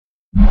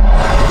It's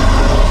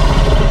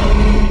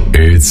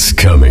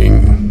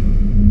coming.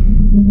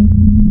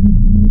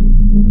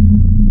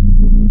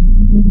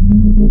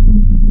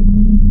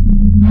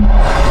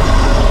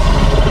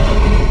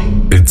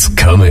 It's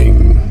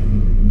coming.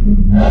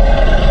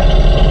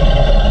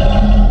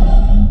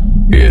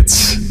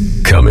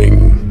 It's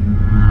coming.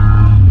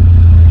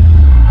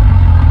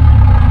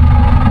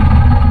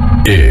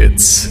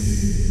 It's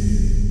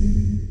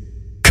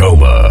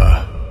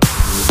Coma.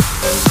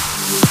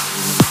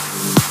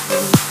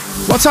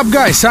 What's up,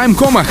 guys? I'm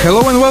Coma.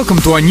 Hello and welcome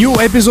to a new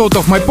episode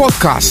of my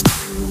podcast.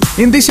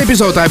 In this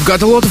episode, I've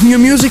got a lot of new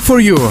music for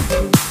you.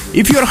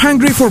 If you're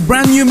hungry for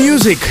brand new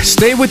music,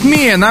 stay with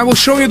me and I will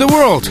show you the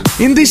world.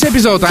 In this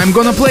episode, I'm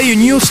gonna play you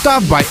new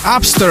stuff by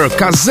Upster,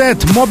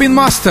 Cassette, Mobbin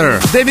Master,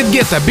 David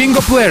Guetta,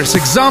 Bingo Players,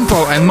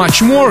 Example, and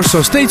much more,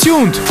 so stay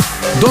tuned.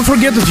 Don't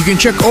forget that you can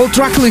check all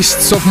track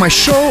lists of my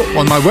show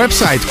on my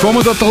website,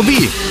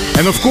 coma.lv.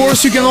 And of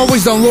course, you can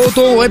always download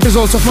all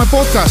episodes of my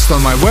podcast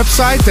on my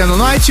website and on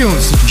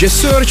iTunes. Just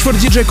search for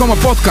DJ Coma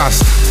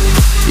Podcast.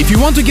 If you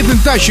want to get in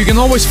touch, you can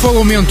always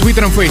follow me on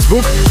Twitter and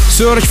Facebook.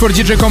 Search for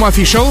DJ Coma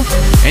Official.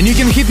 And you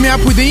can hit me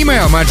up with the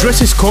email. My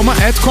address is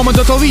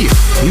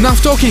coma@coma.lv.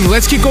 Enough talking,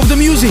 let's kick off the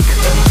music.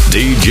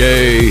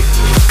 DJ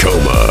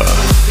Coma.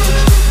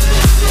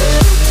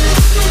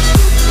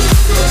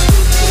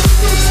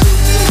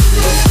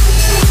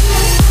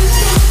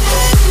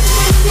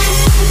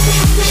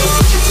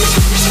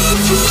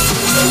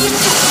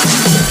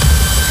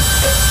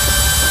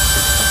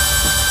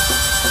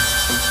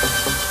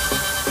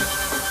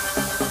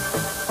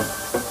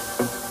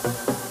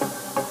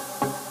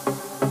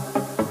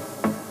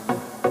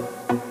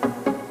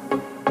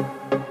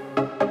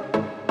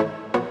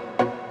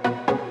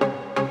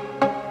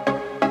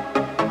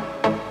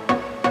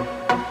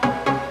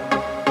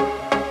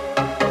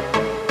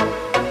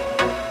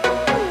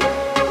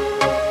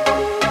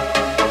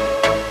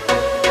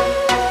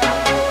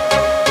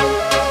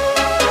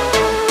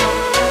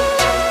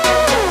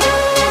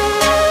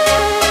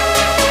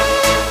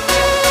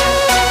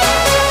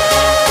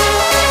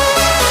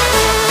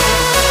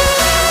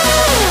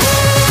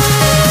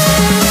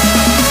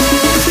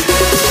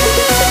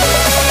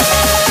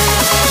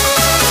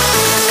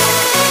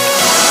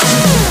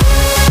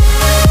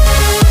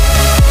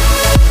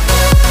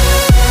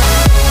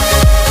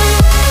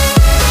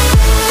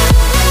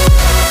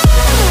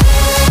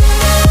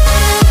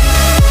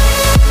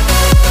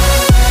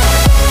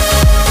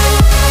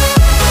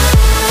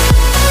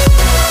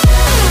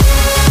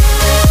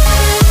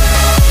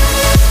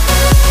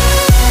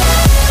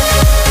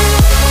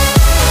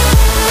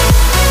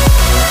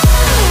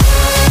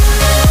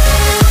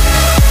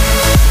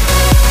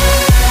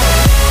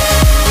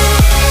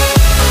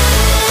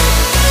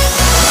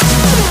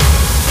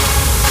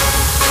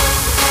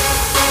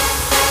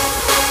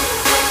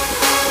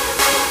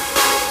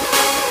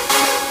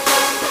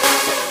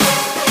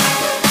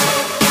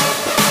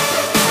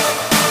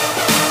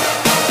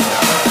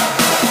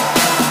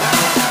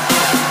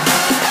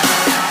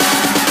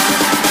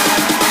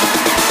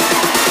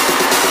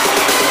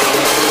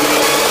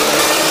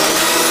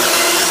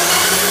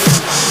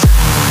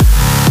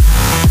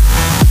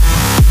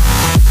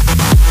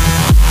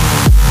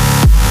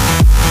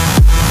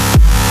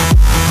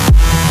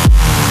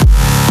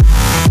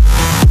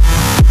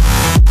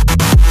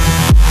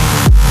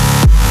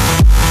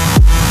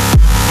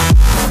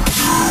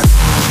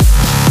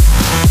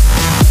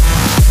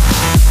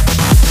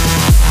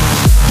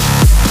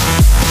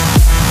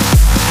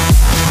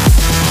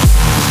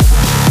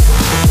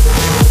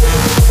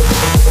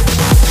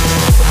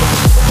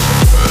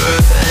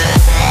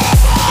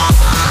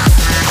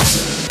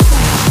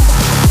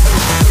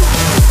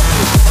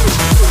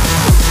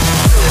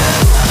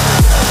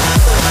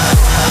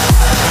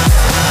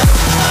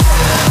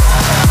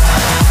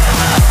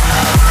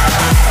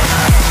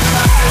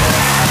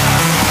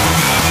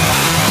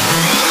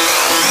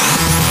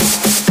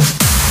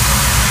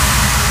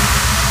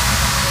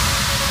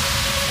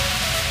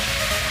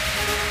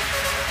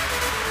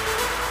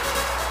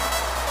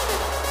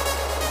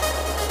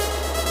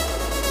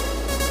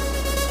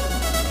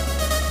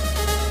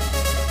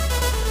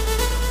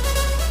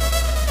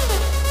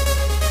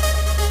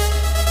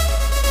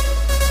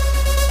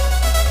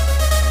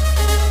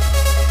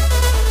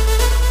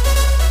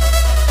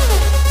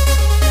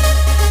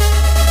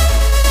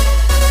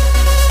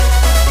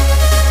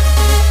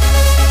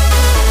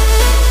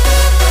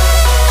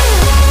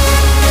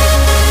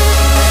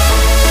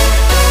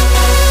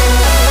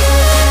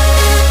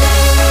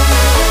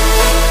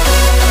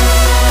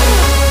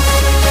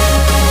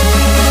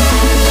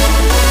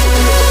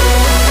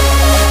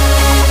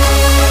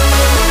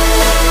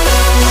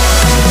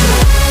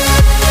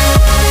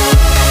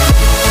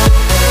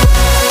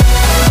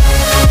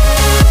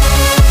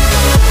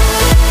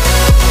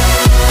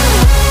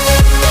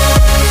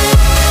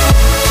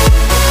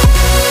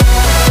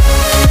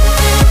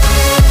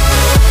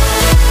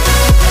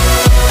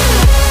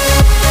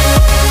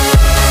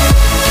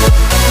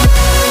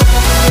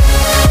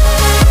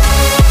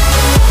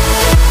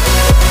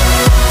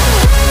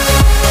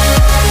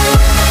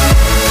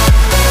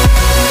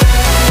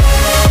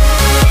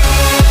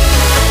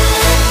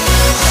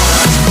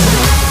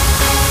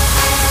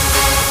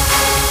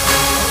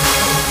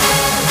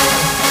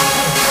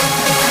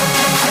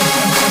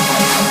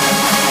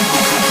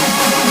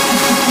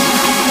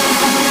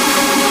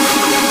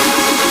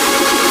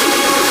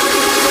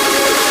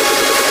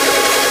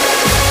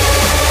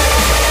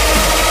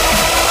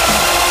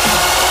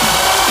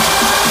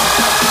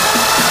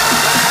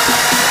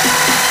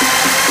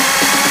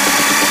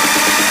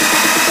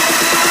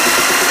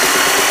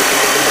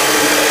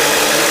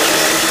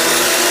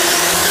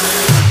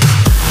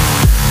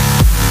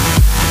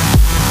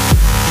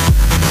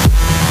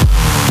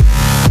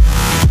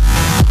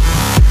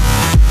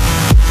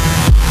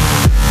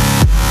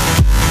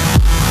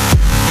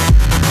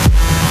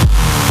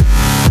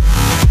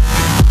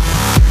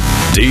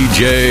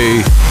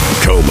 DJ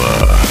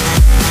Coma.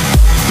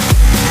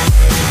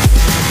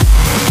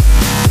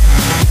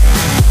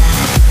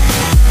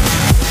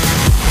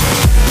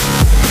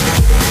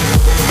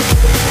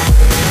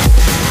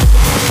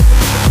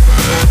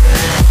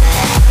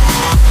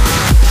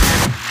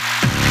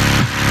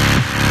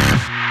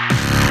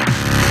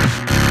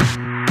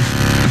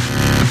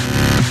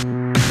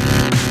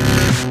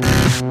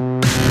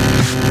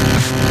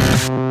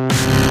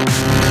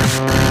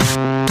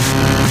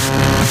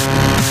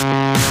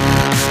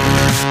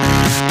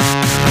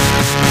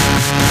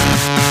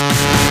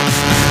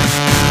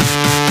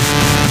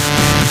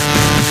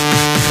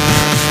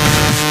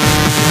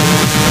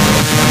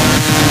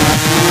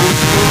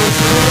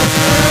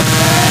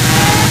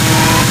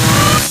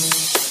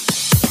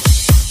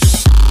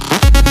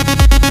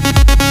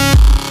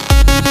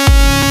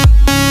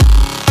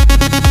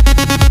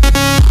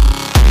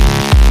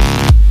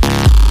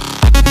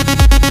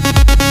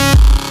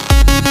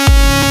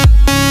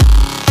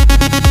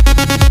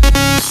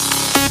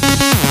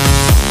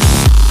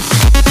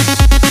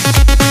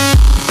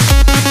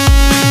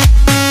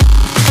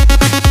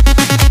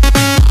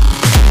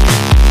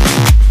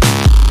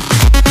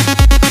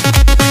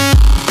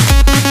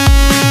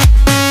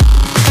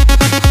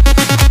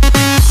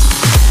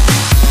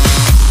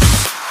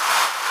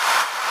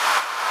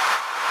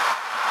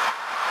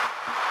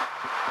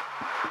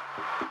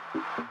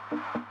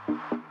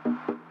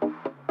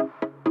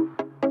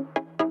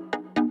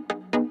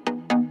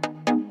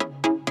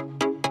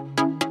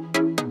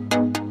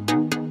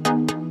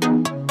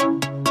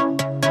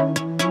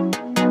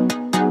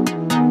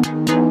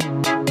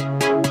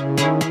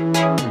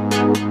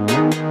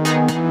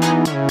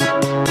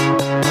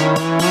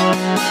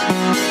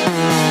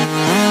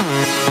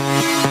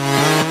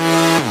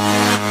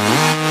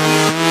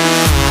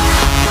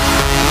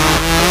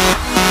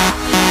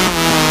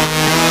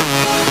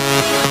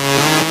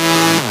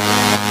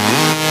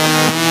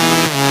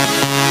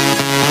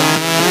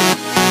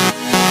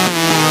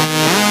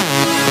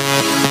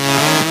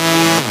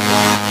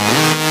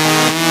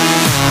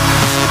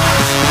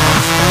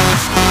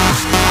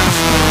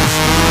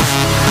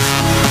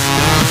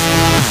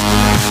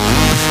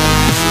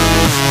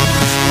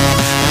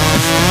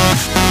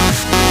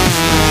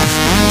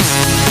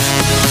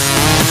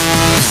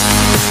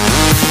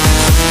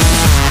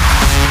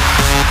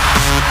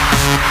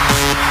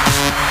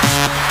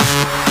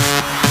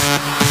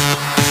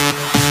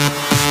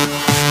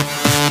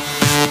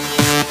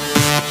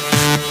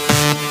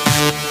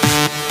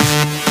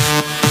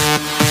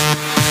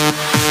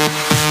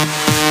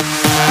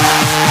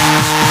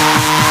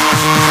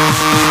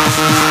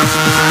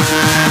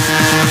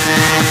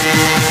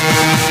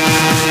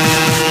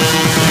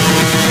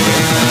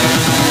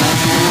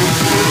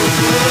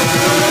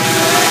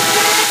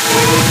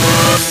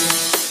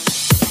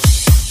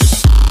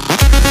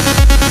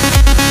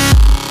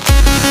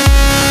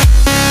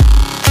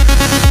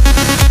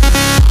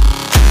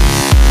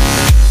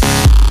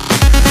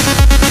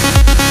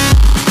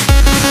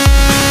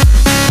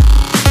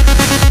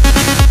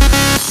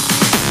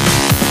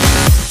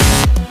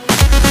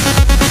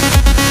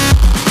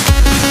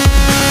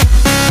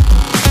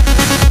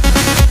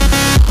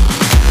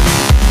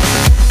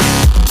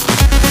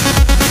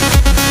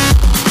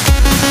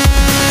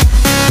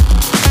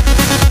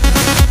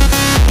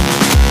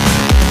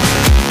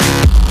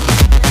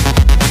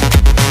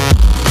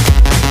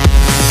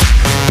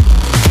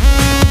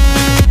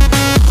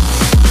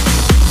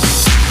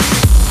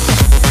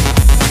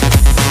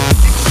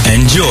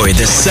 Enjoy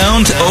the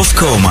sound of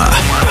Coma.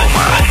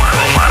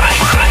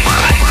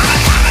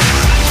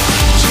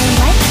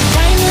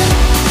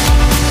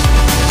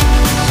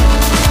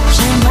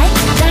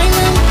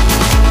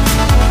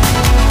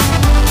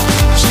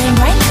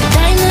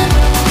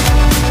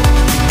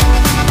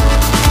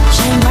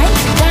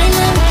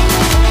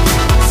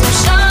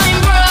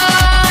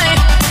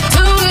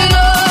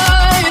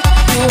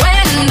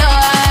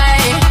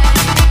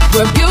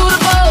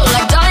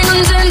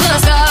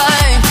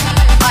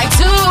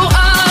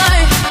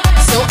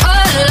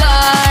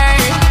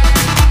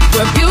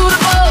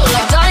 Beautiful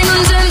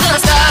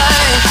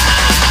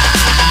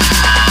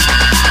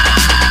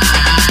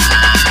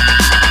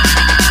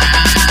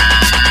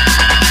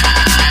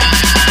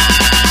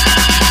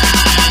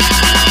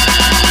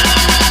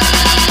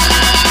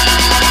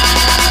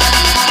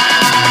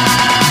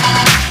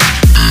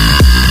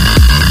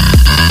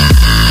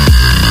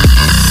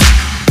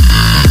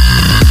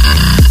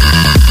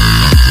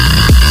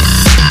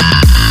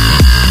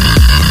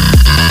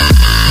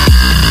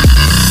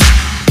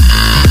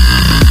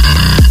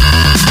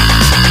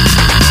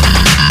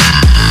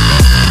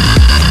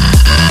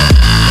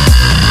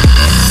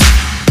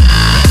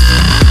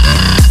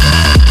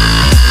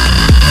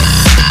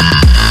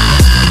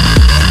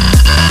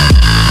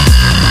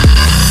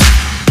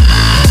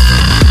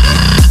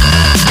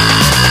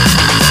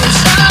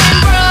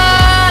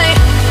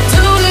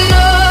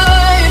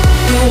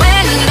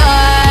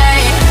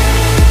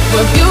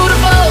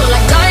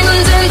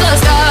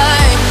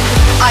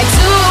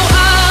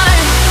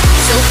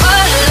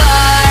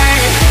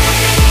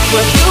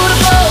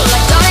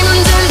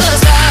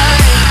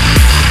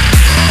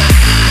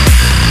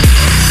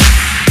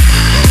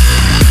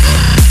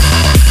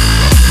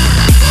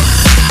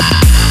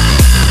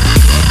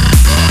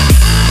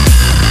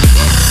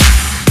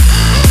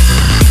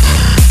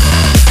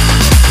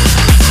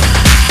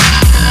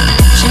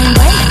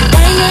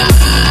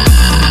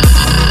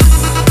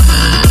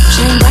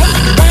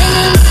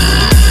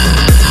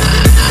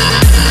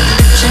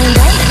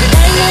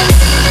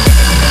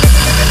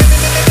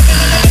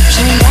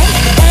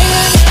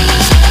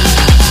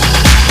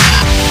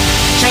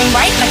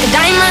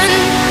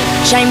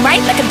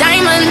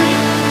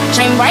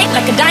bright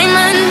like a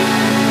diamond.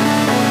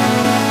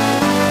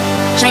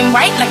 Shine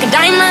bright like a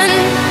diamond.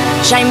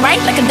 Shine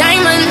bright like a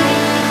diamond.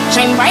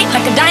 Shine bright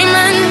like a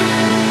diamond.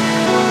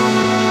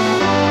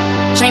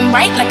 Shine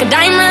bright like a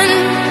diamond.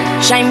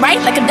 Shine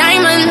bright like a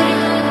diamond.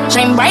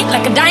 Shine bright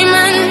like a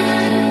diamond.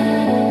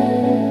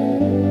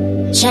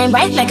 Shine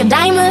bright like a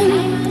diamond.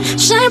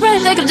 Shine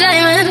bright like a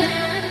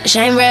diamond.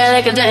 Shine bright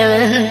like a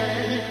diamond.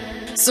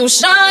 So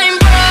shine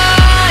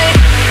bright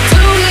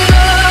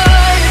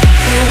tonight.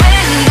 You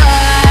and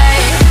I,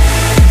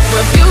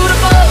 we're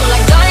beautiful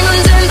like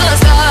diamonds in the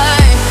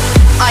sky.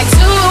 Eye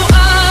to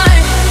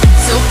eye,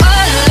 so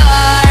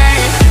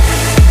alive.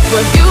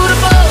 We're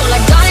beautiful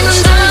like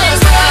diamonds in the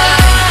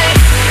sky.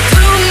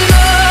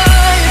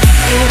 Tonight,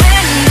 you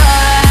and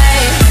I,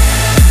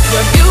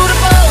 we're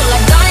beautiful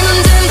like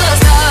diamonds in the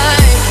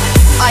sky.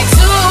 Eye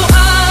to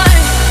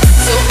eye,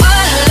 so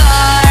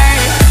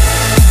alive.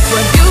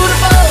 We're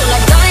beautiful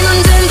like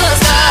diamonds in the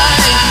sky.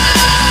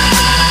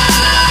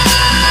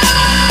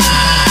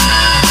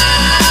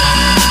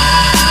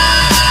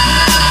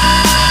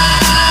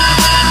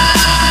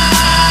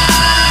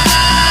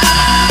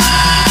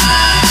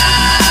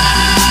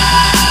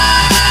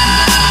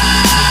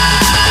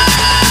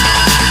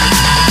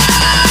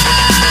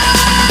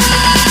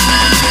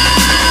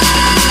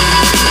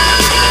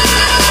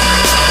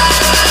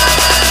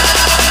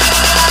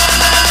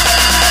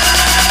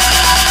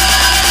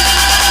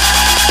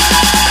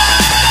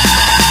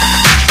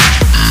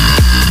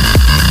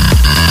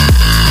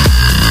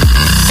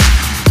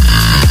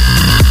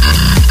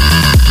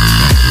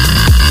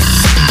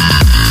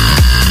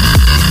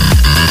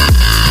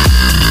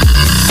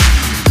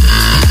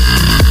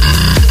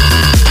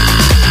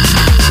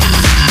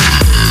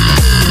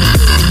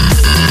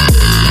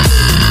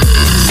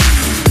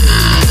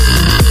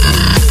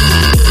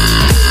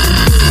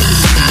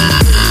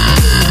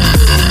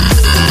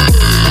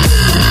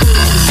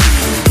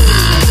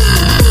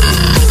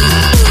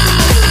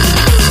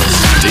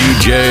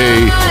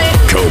 DJ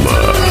Coma.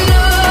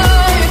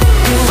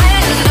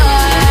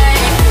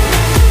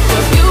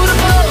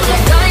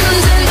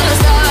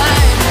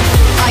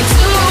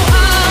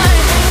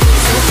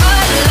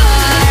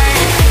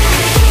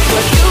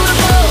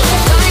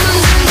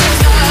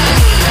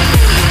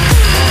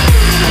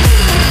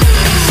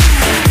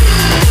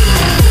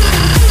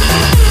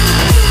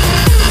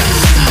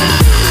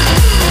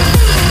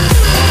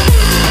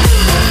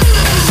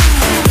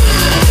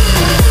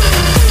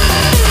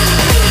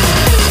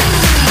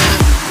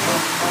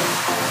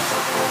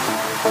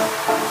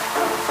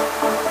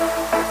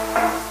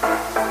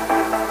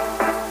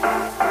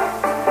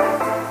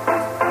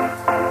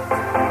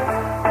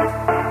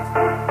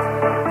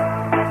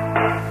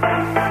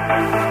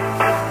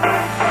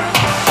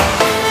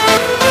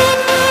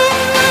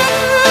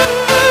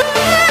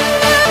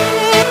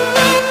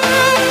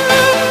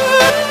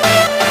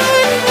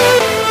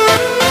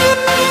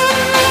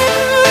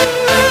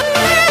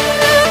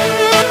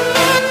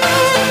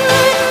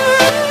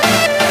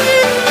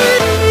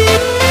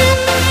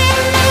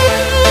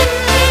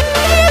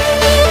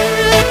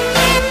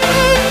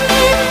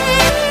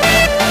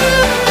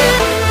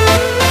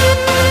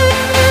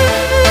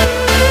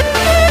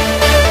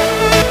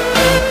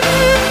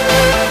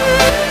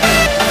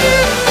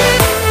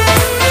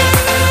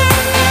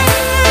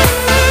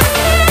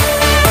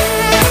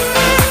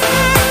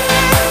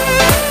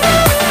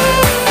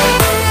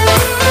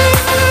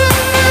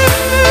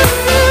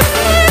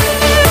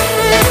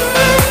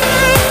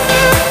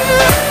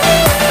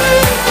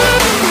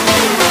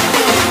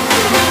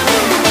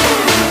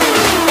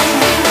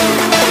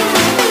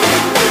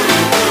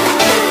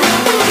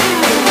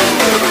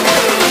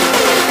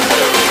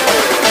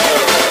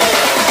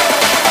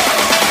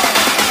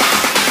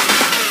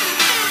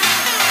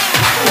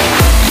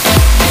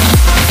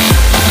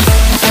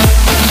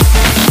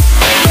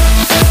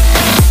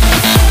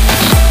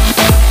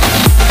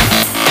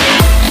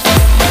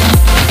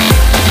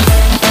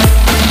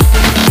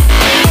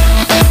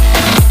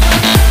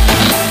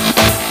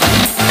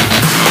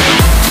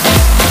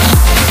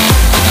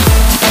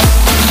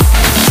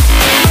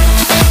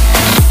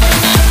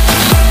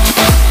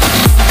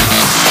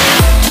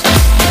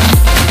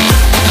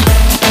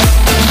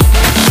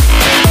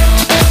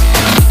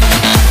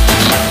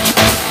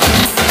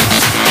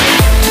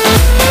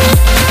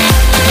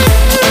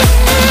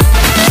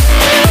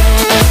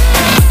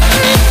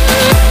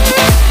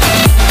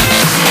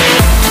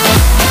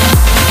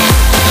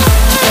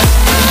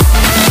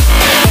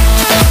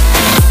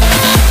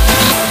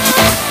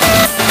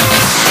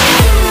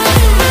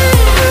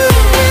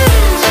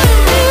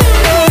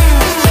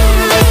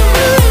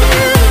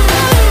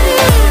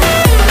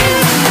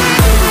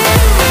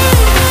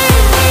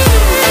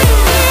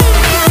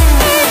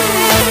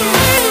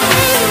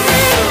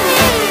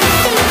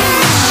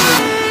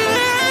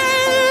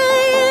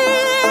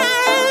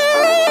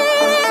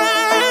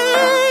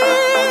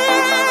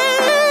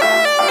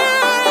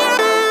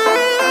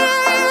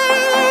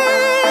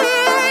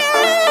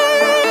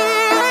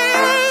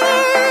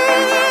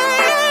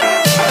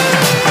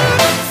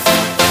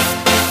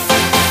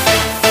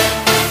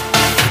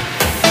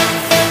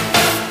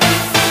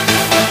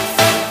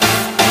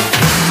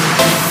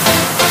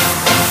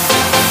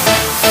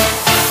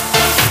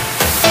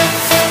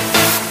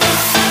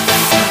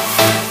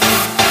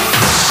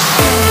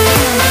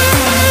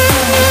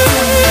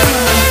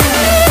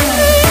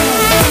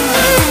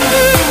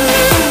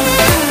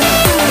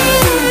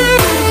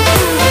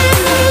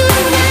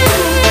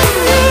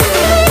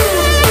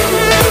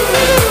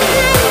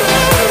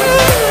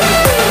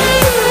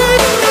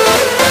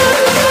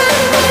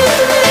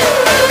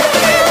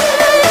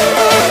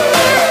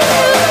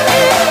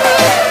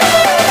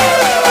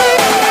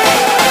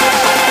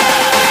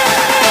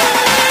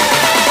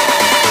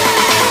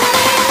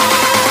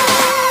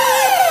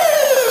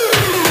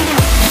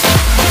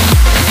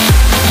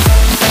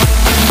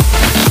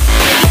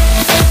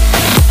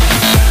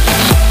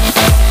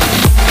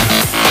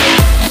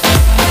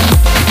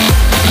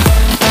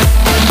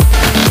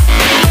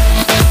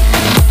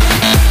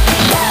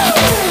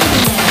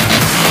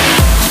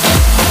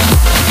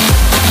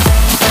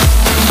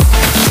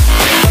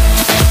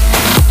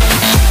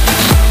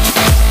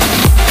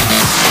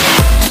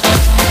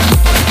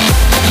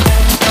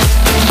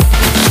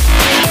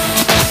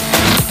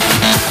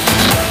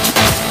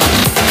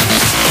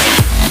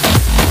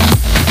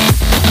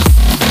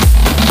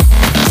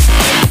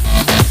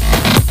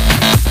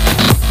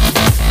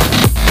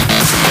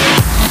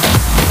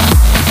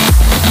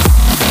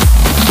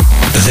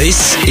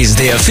 This is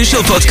the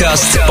official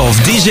podcast of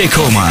DJ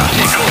Coma.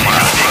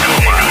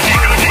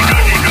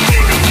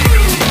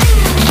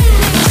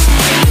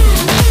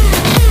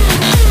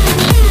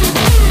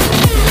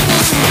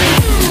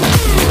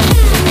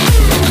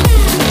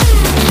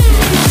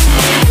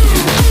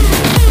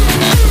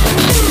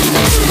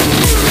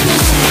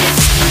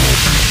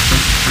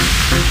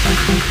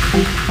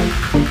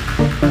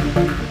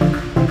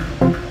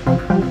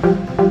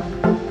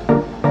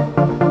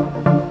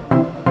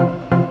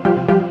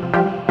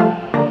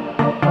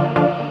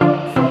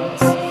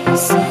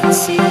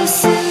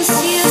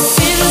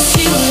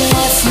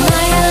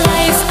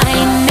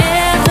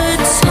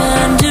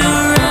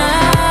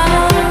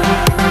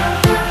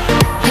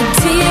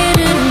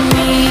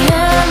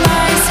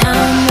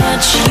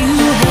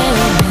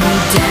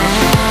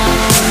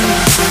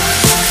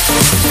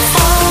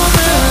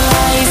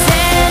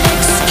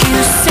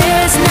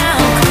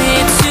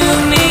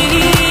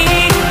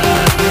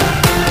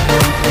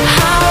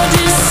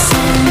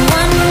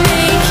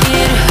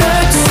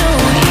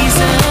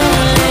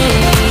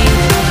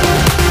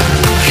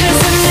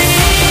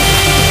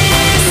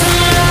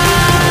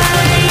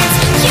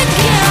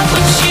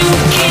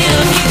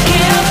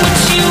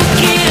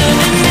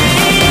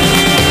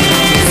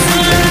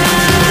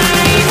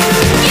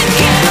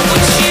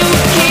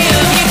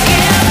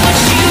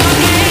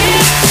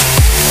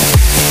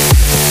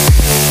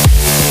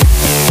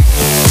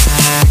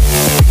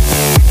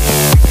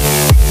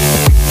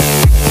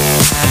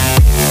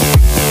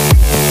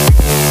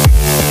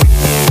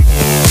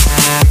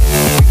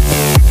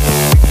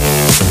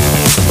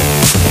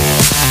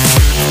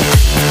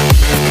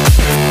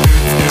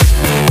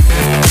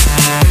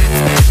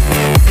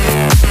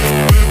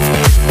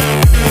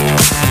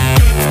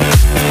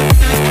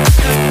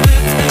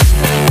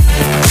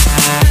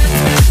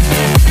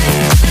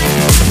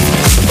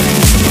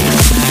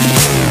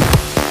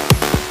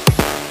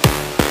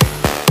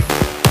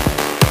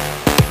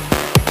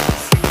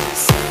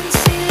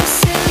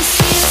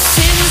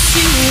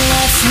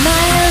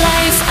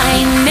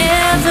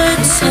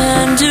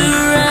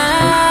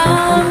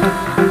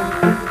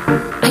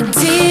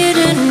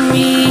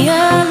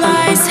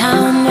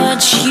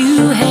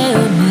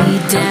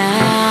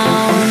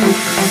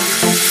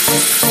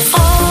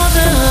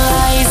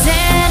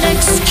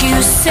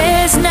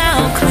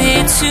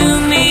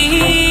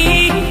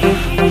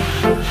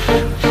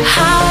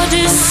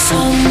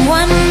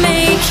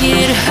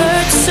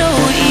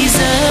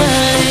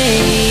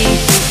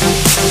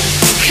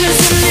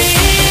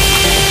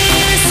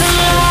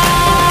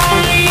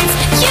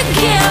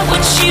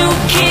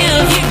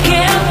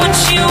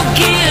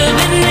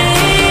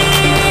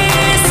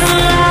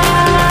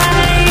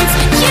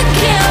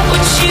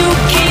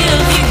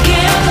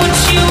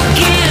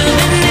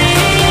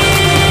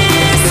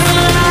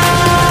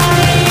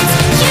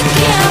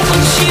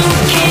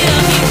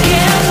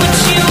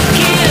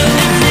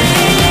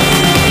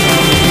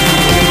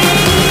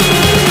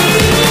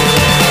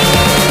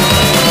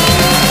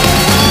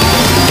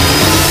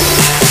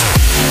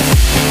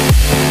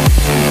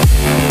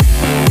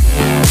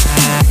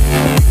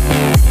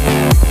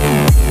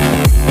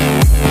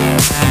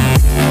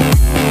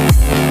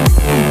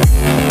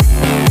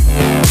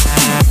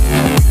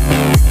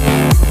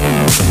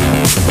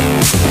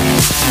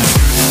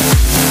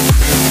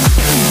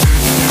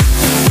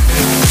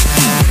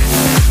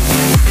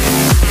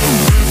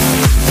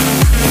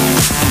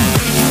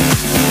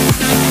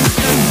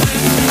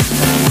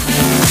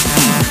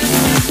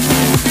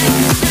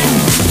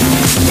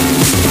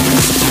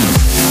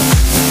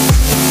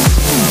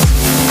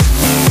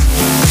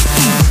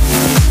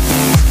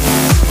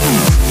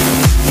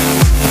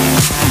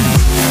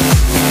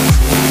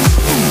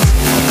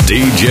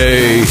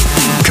 DJ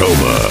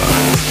Coma.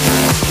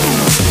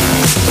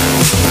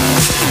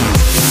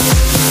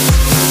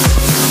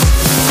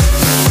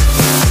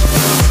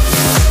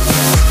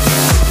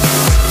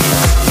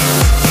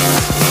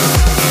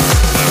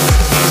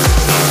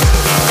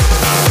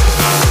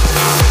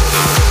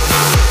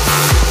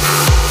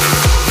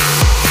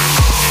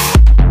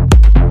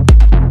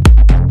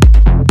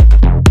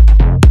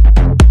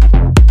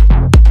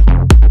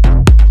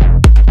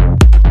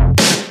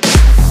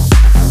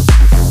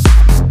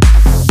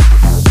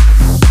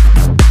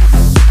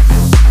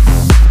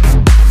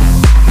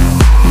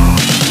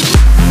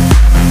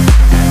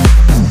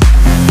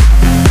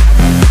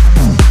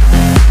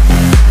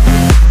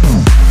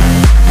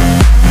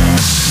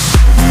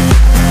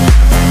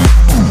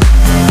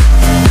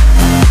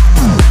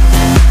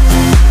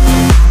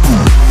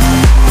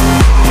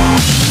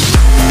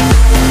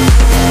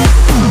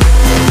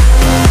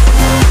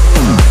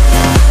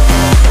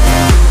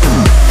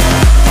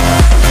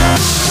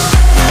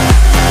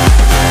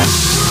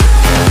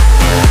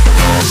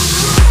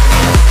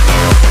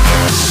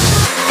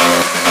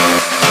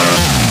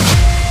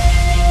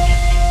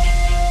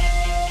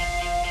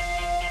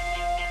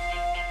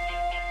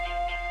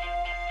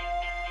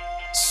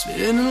 It's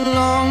been a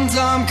long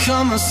time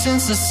coming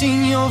since I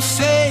seen your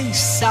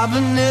face. I've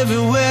been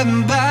everywhere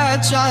and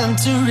back, trying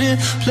to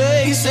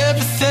replace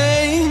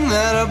everything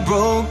that I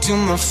broke till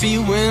my feet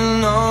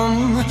went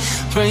numb.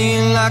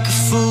 like a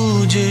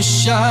fool just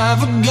shy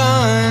of a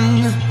gun.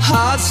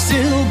 Heart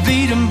still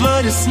beating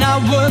but it's not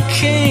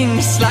working.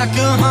 It's like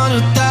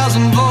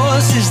 100,000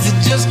 voices that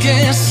just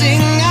can't sing.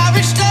 I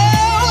reached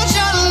out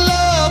trying to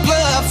love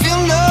but I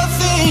feel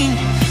nothing.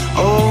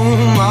 Oh,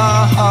 my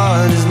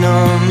heart is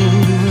numb.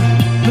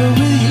 But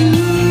with you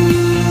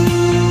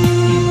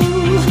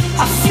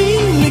I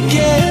feel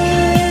again.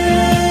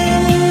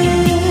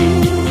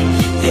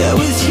 Yeah,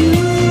 with you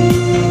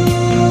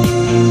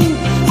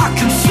I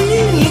can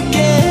feel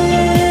again.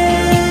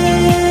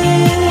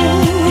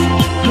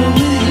 But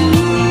with you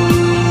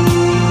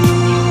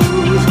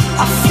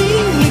I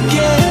feel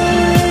again.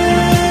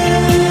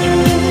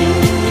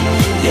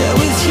 Yeah,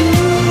 with you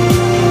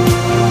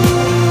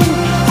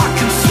I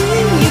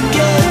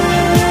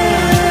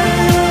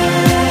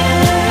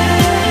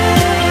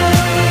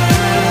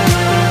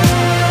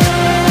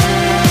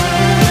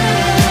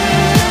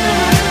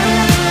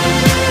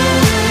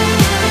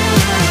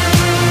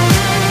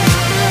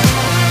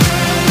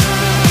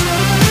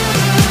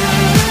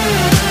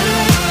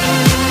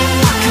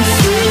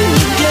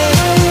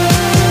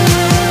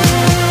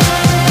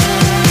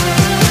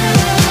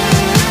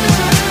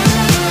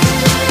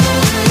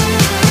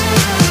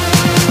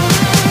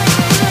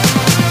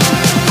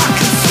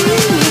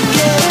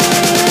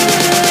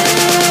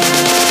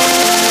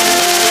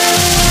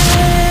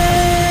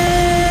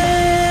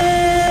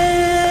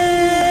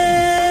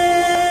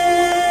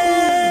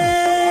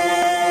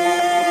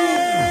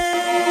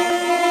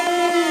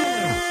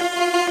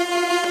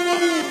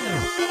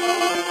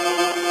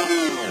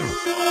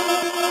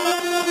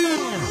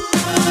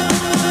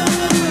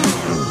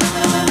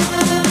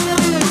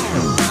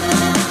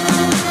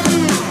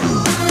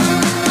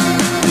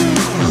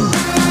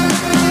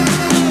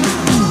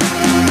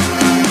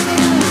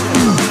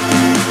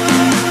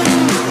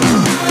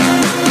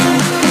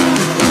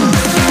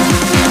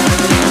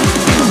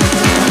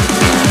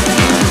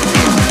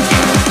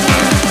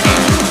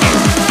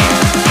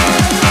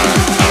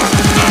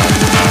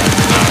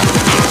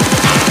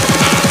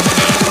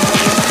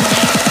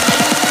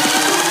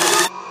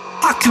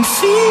can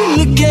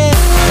feel again.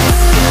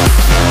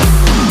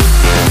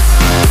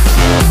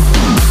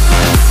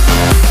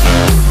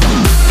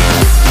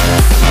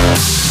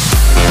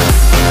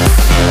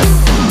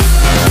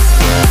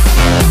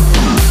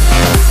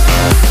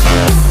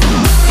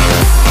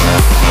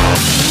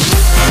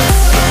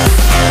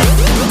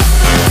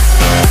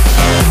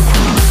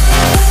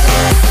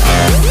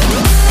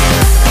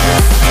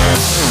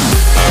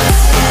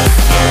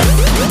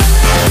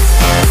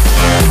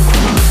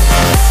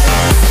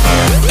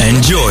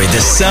 Enjoy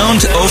the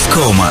sound of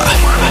Coma.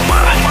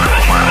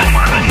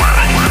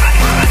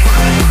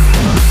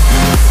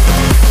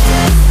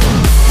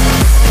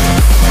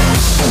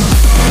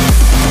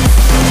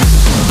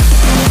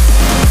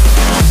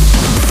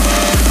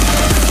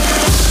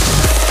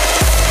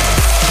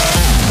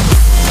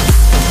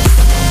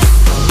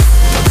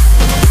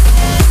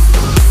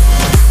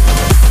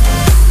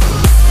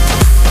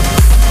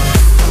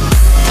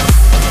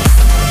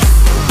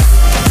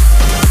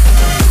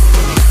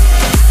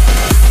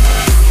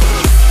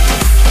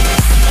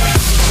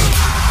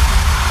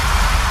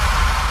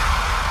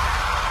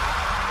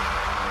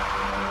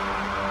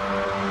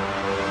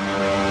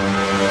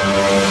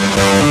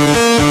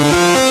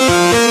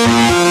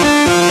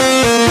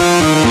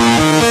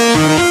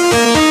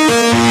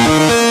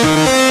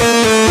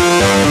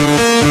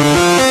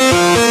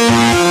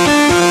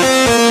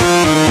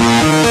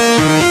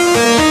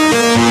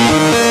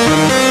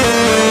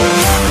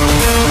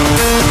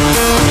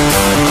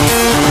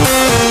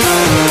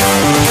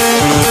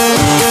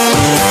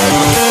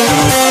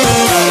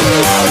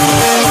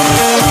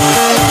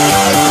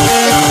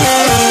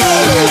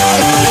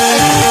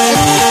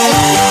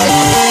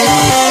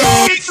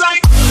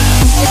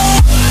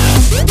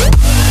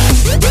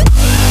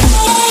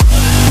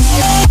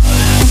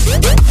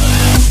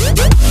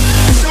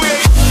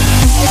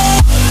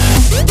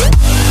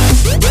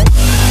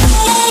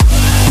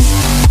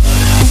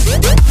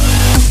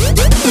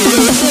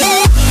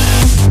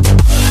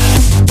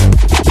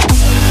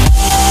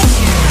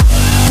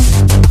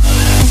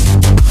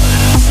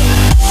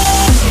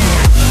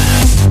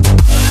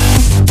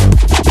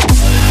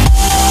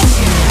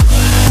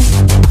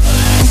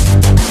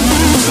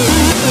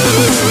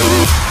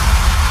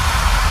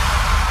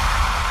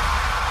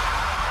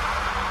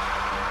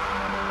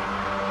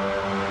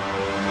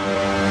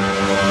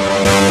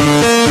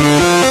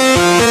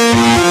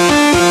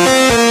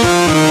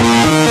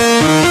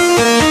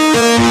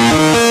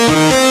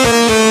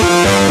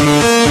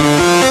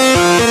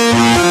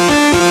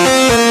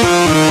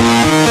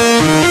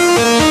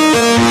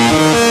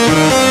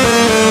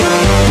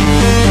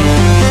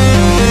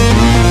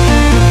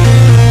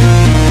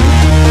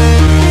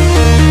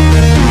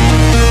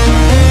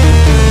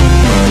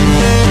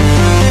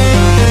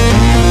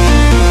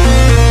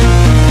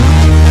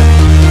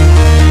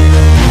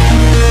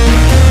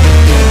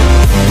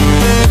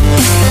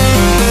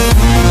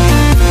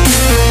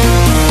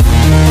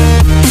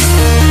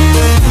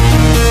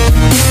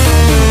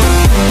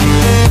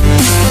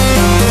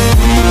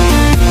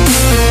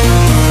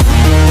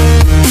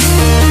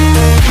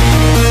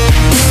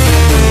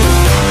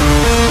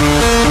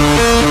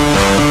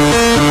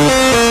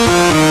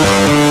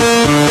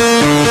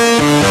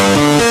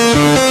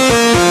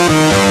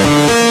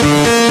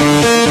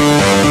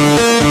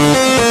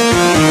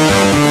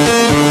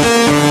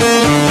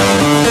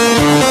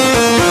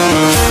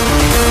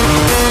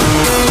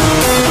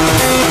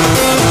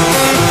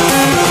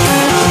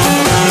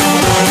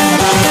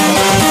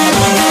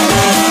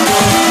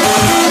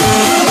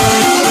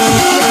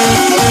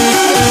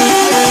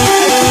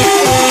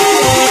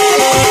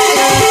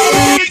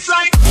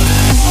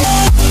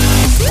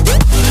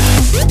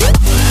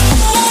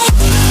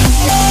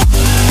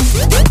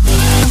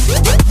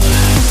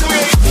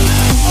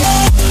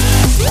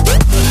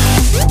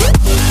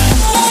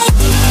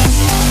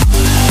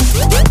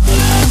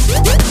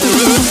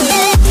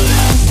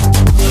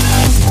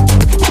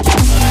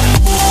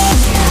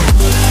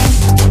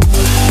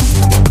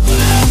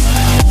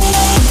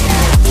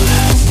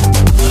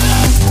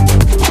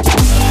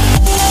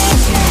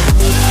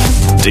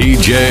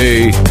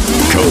 DJ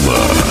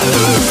Coma.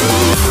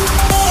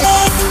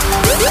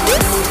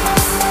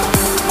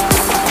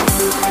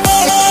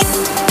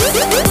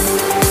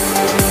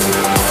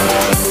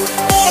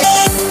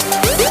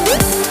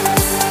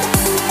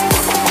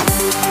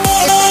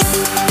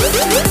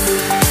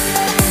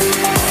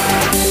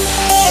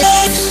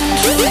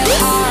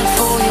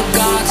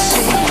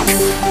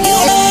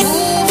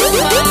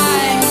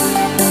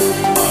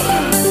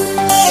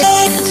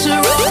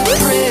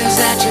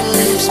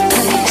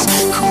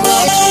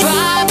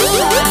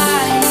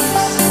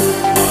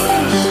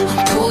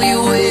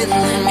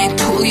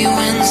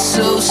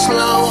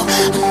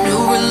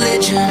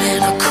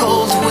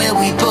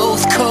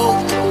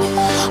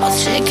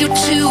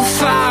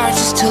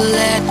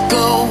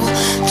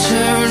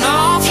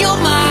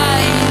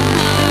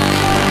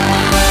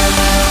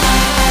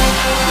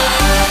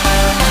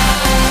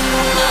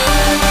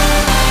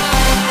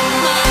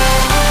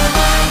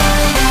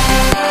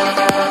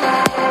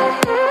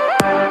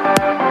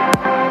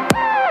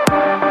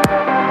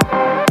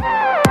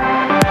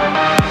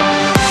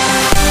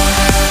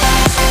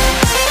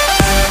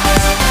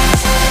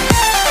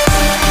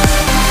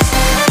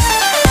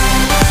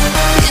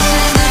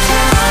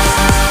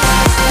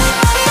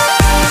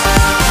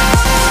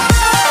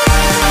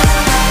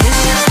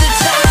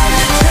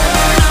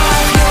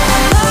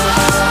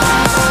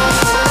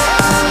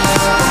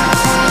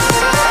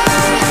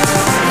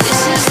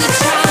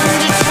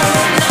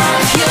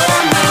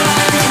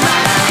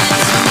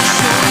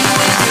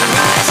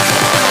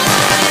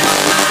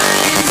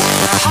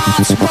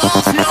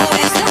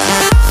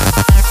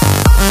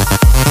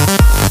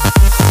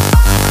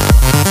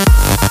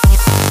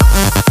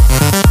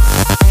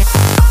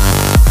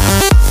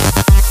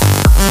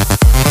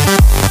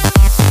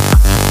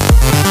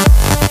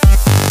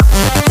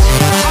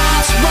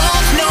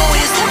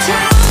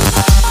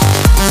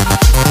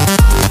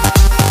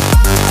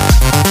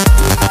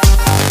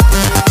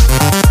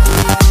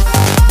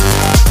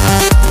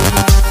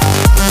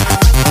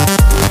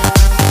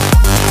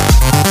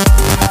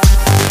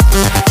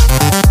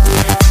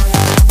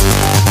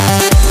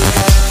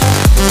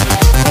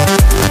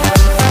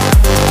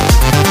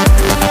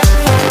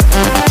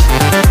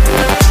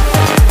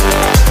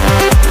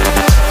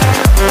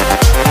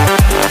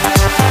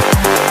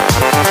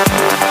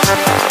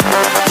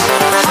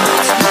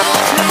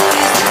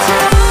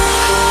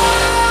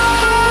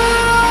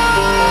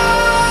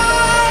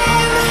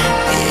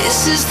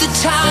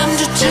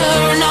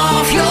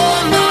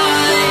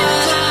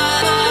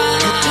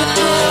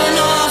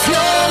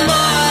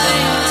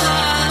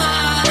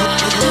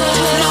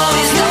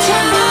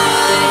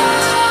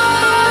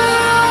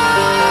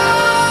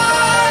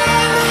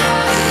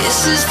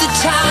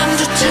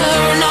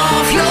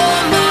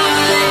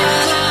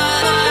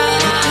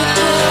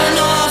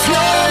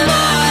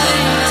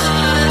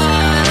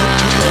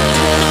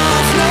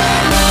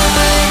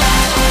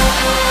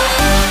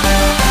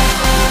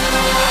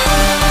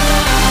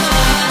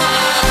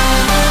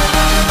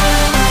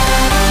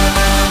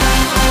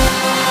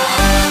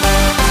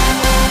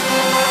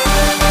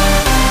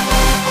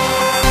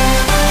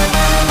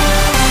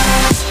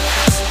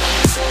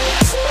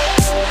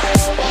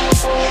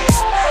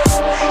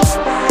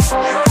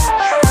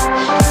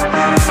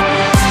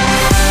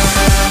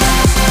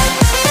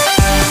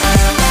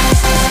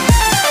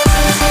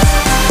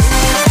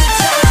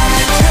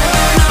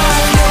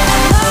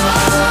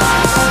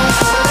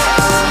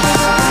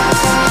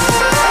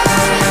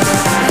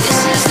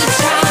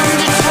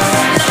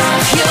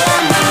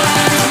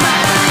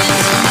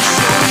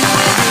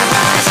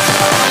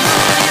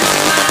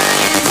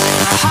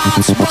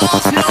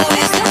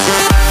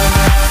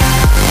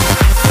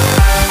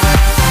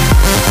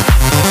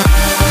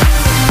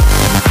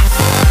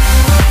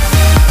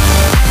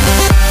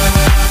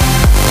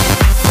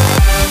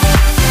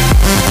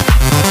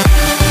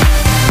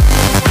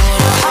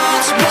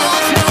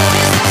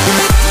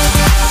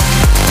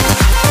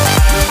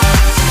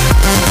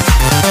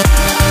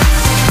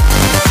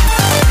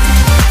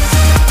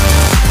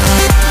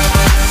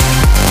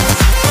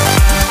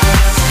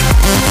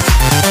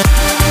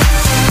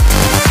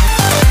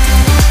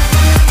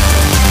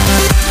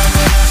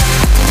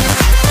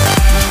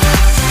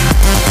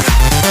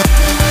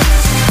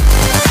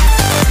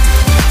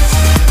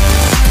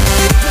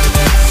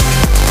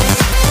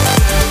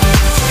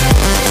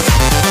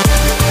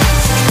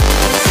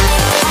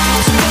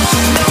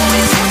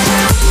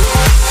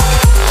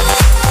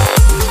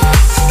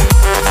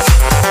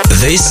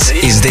 This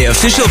is the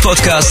official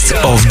podcast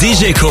of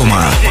DJ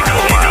Coma.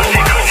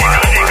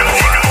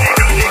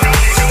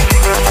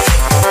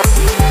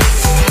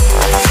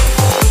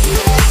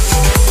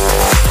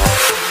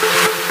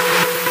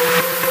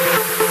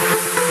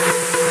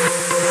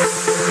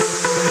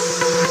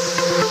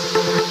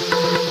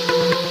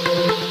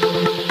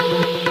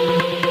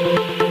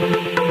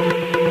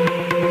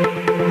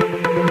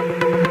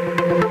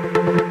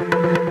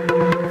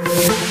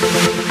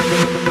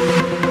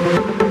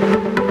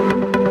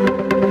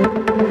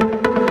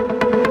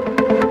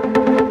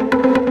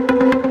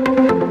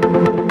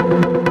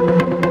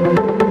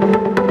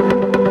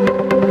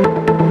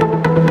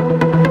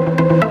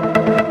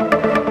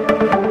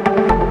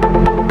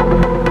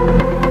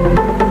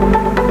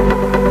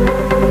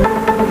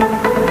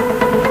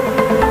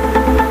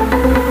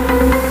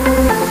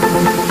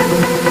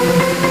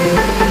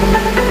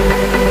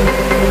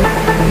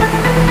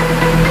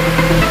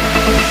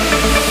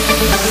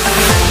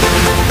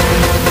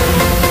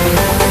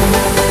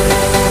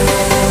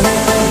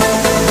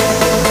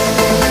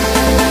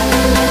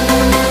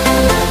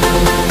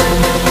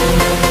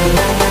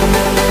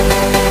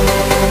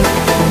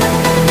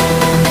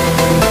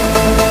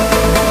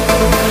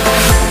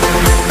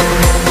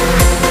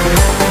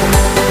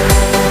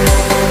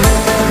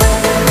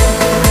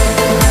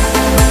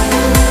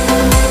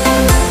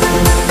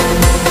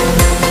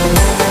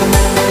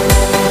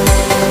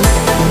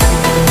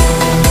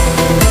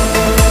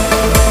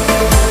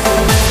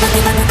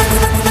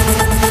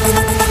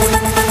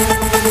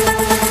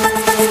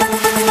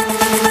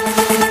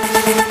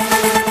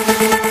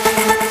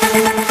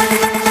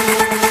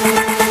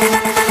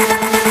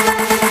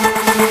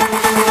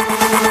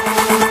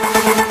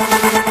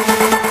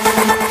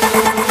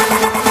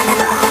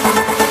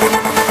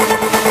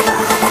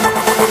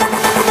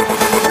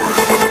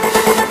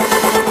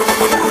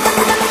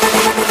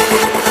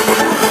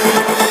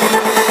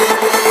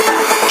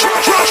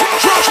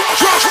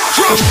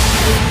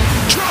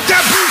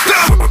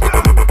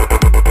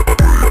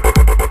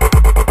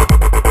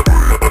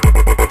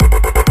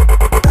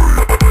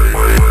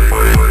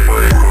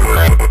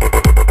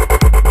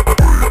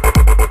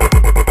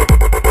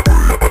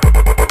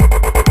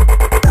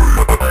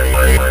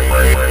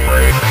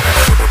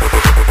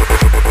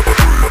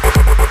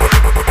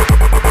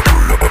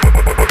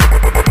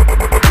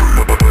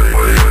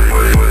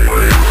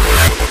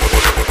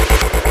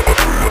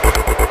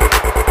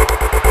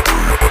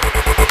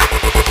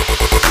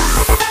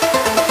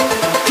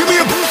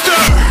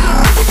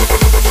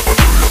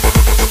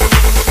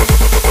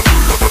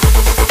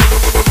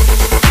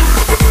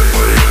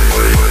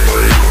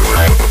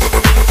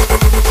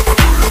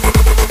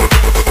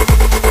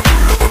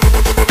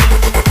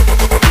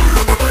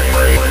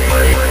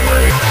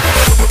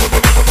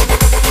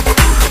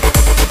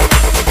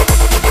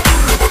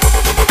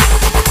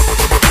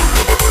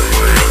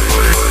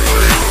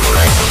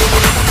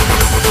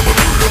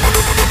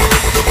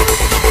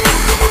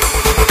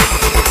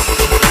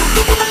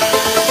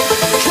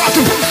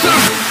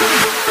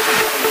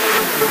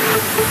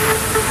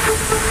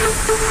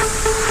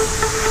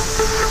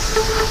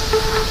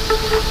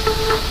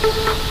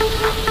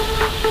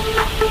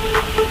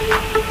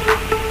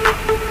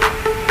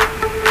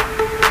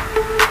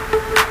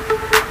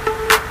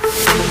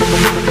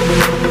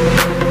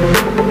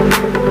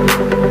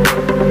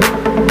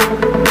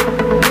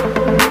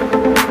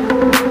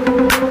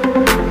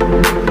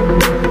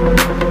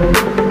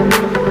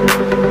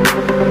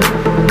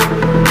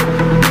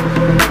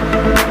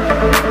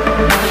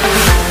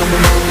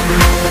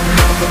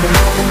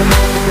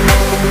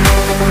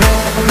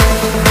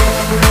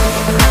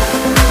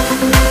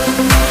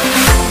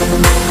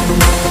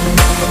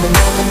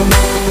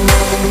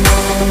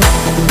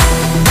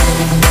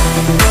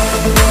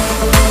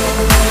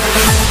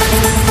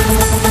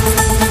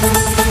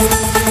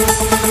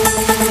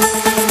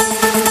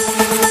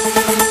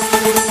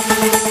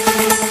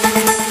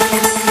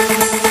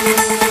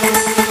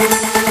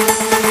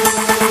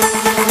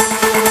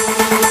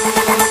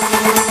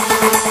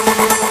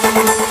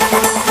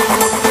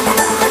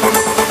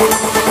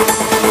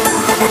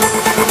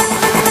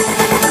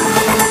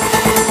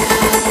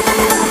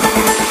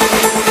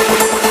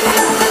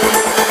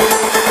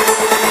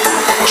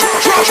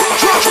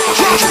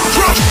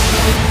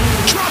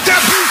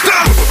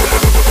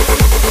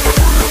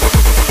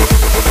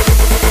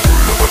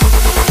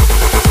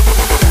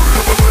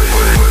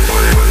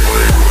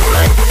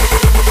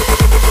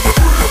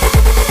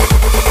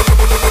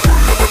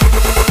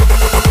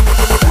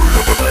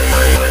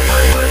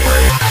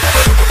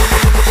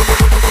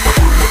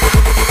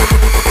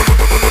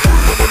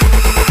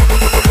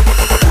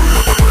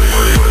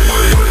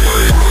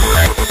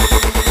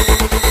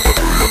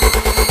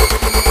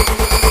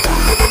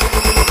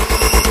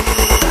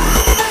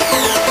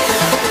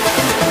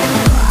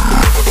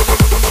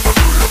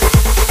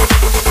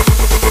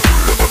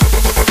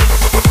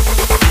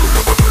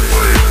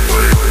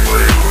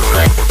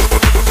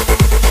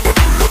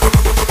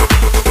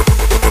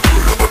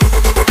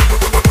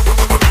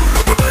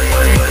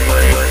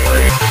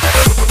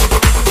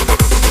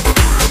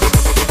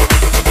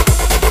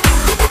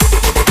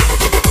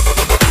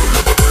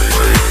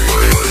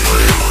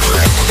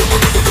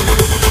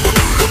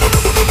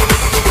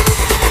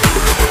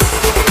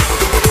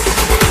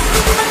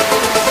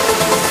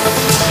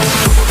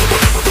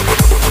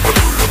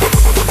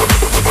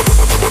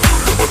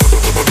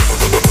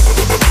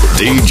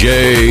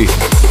 DJ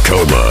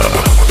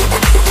Coma.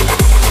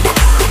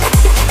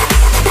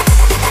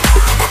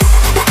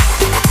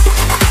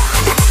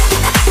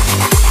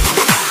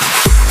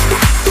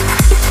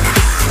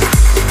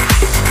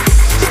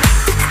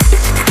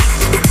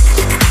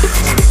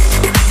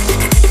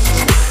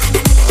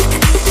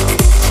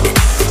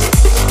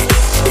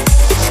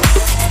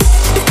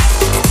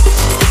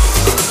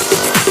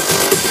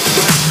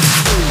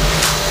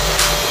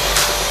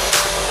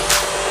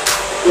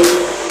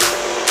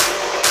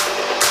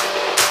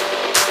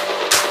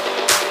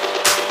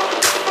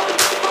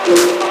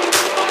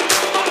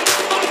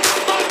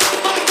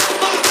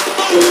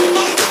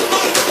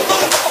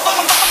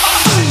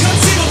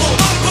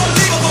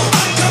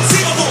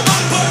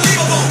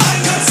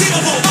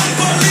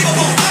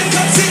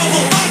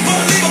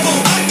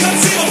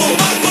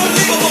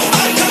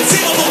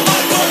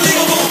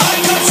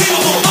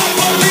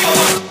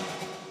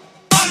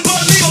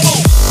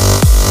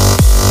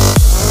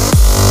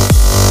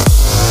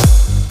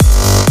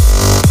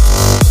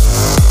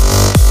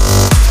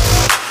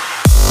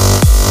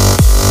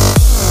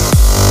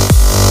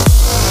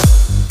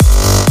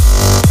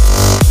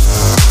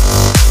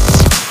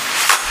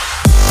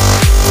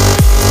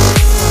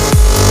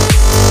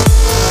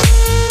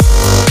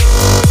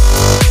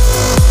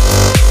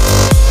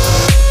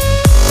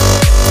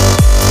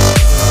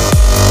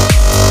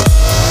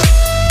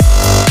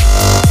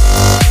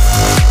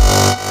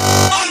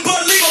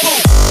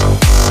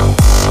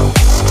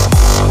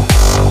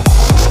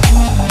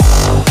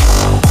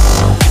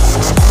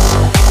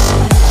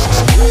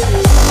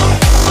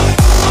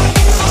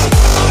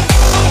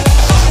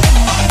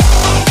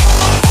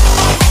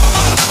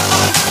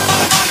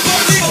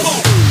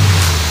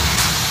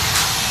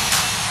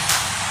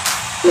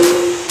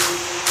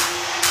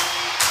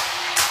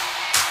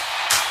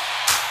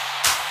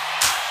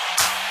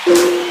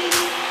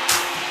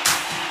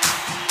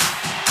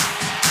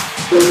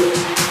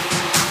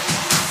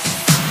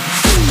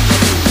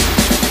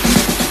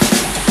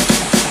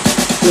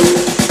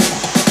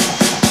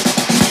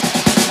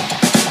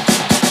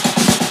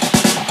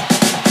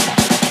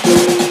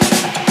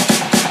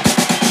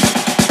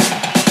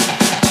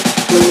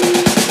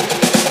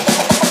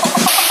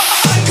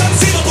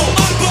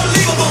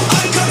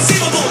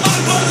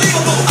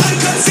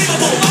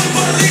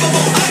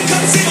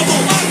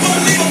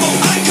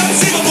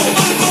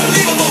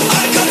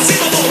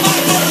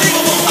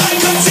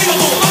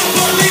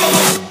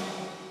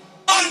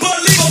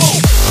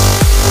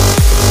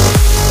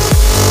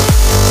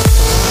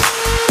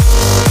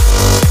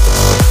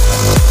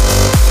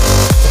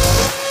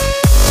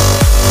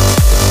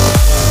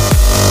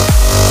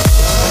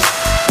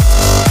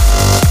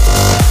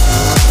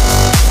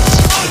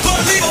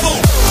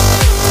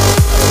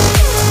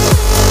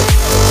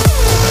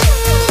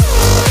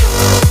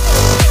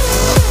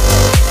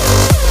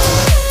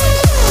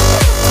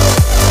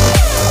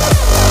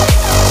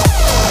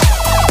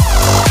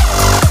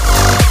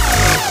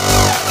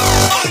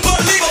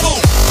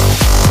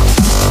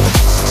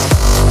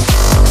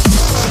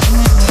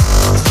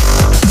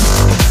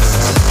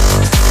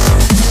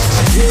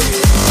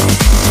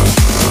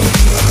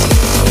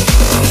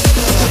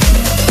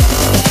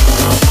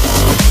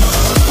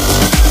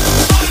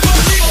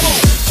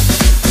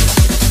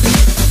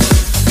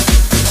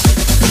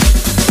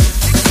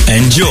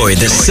 Enjoy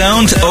the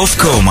sound of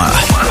Coma.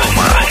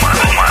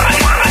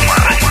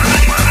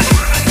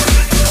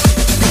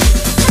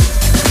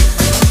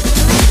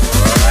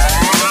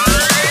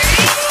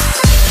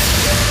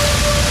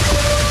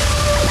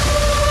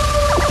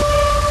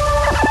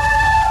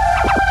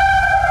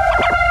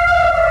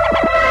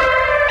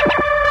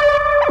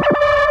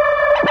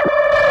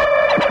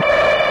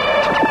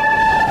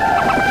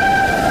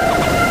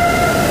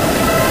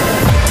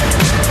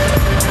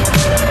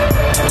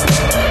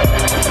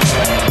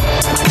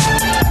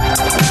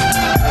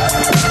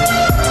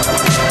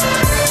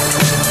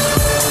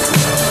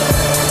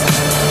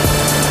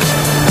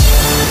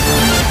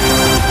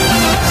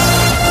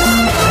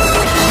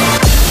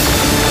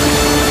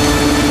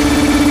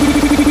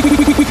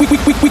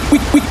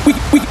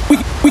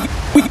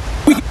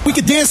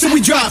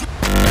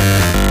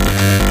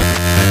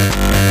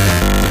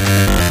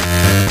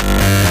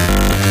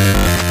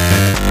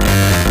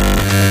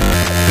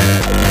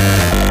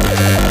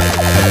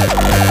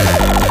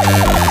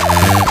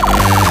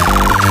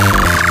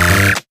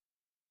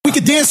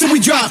 dance and we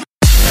drop.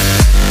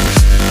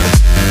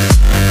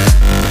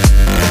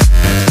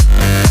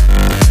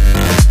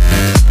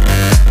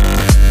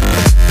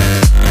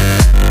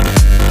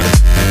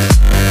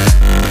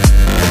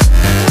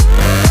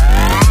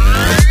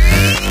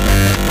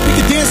 We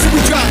can dance and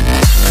we drop.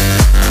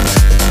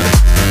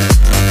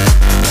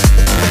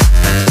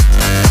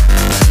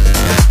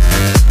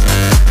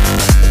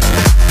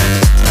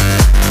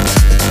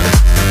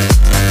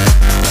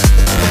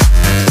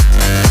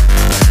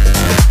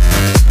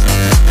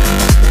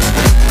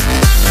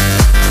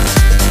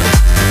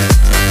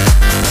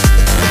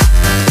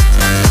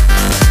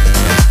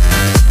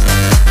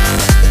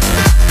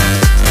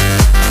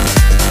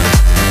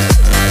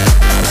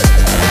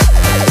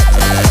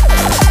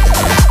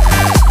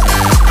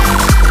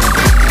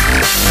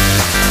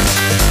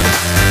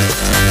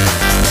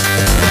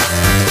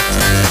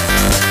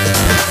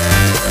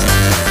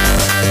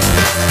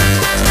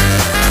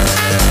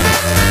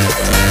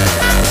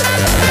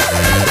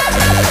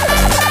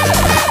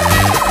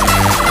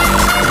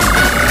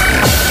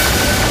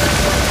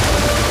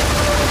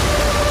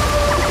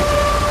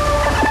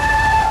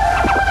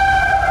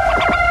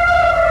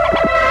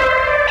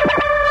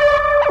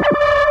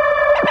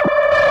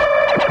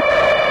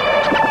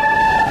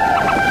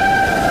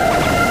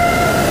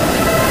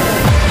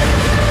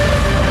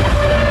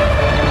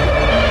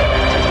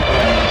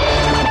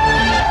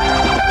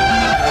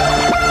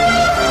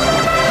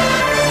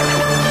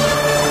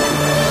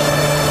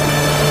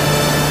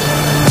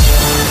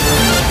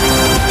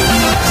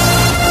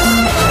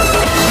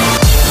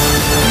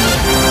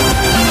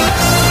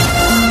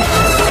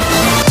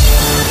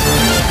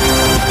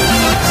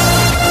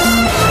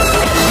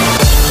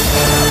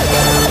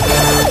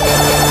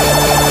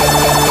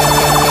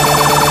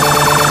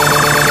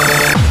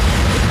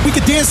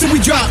 Dance and we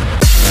drop.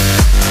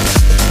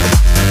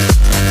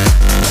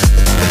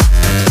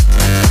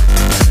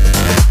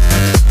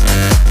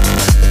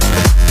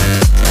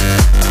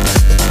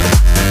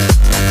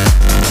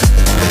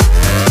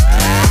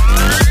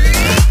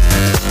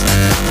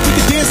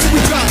 We can dance and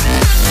we drop.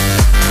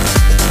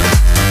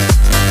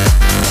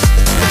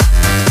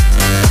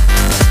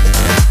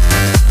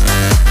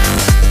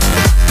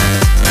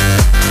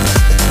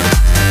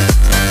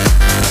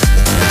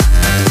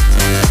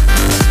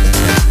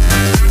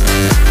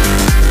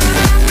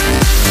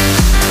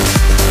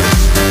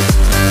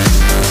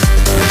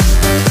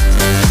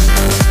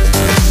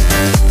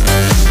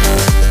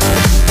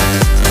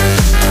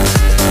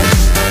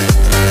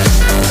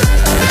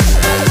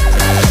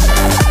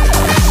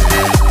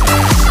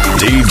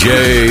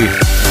 DJ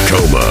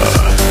Coma.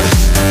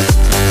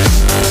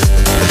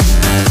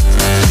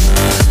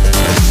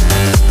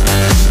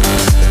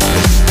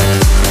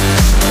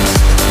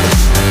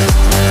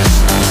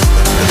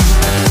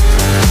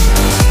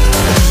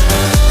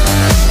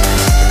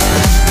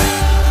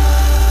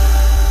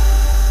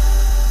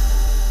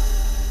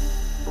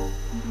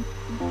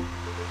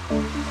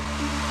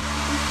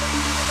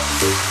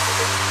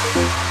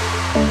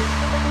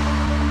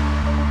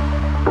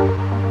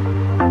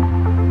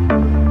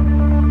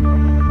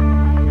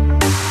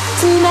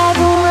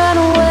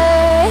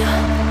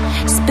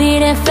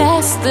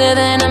 Faster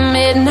than a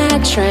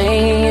midnight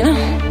train.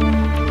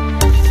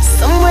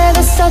 Somewhere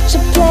there's such a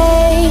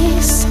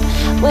place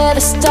where the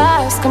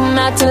stars come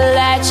out to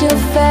light your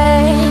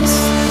face.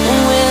 And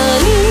we'll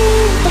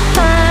leave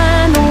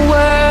behind the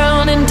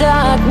world in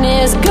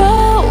darkness,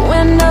 go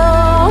where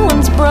no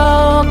one's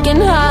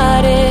broken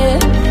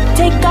hearted.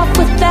 Take off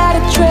without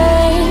a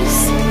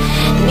trace.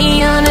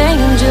 Neon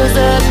angels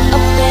up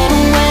and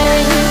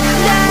away.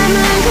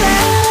 Diamond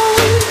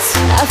clouds,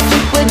 I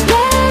think we're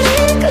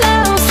getting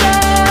closer.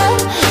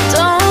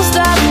 Don't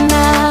stop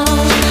now.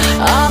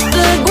 Off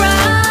the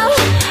ground,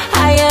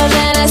 higher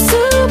than a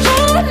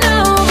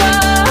supernova.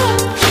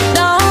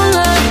 Don't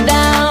look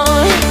down.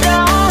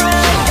 Don't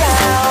look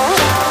down.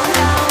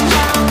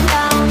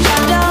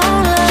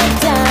 Don't look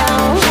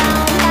down.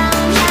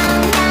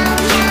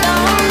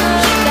 Don't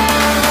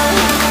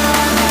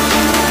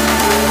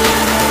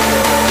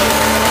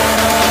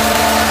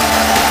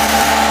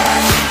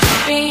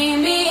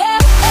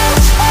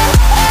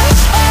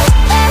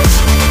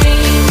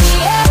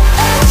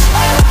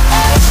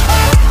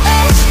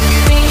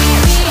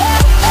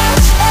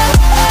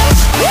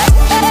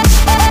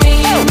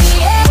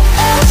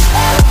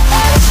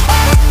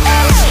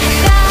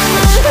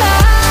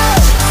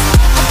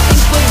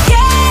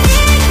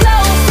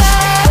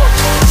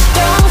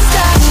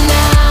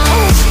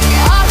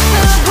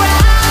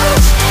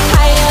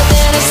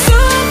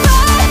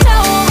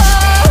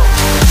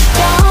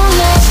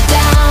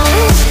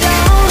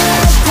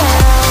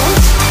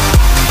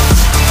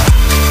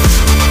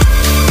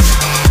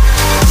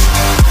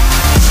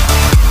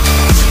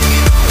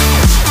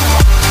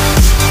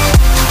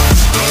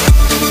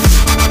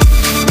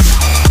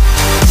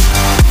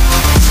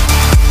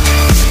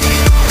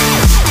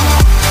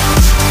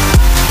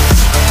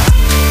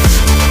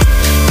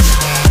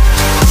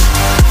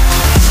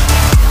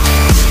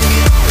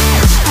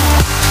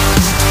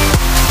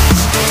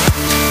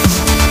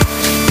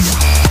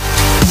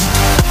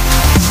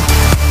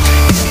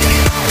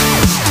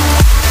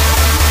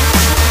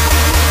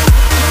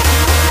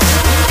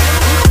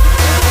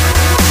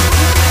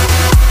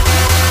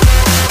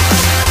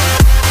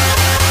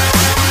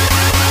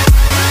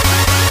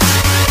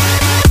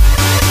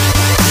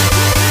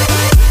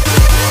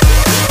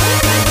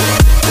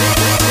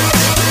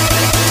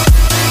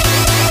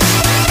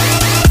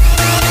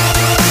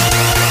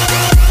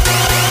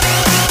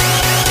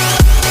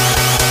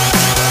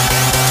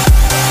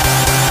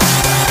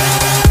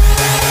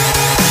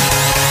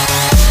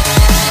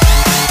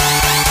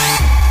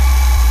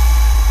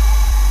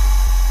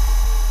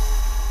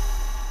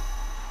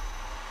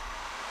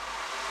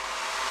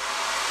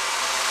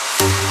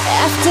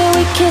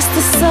kiss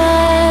the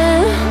sun,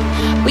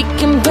 we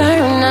can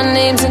burn our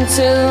names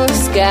into the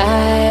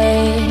sky.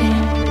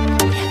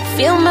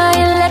 Feel my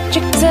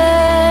electric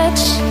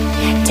touch,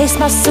 taste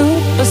my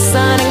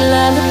supersonic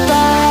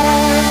lullaby.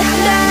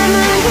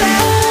 Diamond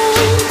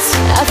clouds,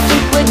 I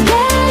think we're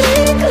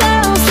getting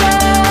closer.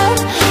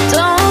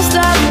 Don't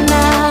stop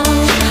now,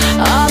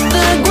 off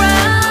the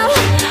ground,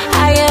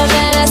 higher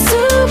than a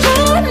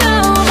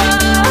supernova.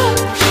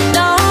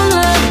 Don't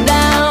look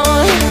down,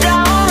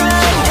 don't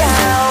look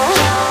down,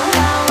 don't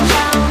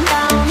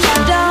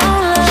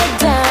look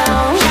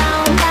down,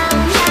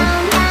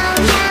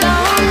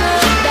 don't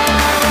look down.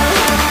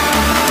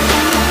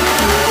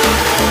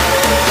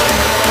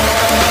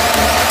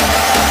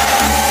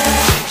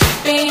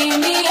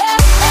 Beam me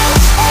up,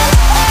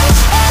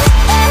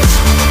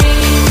 beam me up,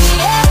 beam me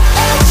up,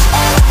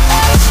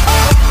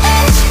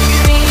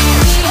 beam me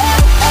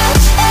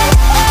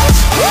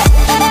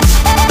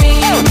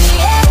up.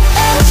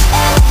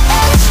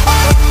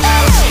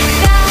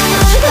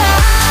 Diamond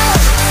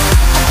clouds,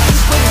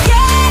 we're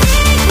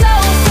getting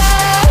closer.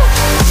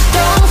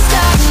 Don't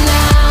stop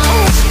now,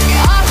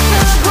 off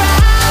the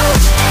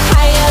ground,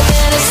 higher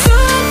than a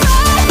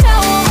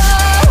supernova.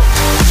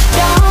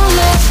 Don't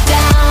look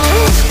down,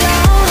 don't look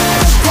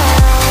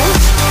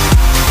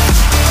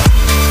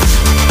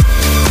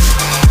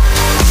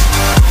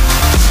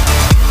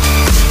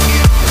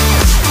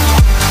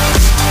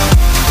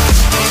down.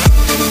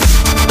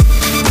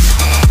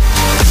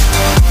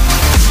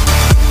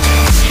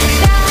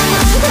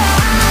 Diamond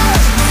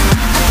clouds,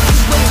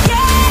 we're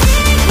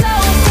getting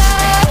closer.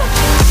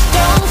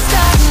 Don't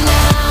stop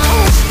now,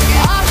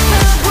 off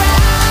the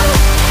ground,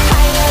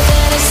 higher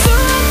than a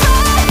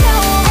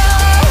supernova.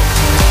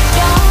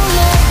 Don't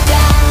look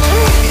down,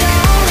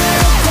 don't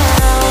look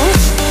down.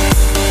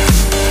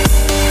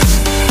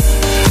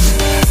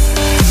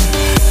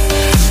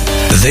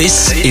 This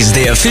is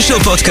the official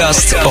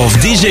podcast of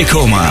DJ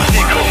Coma.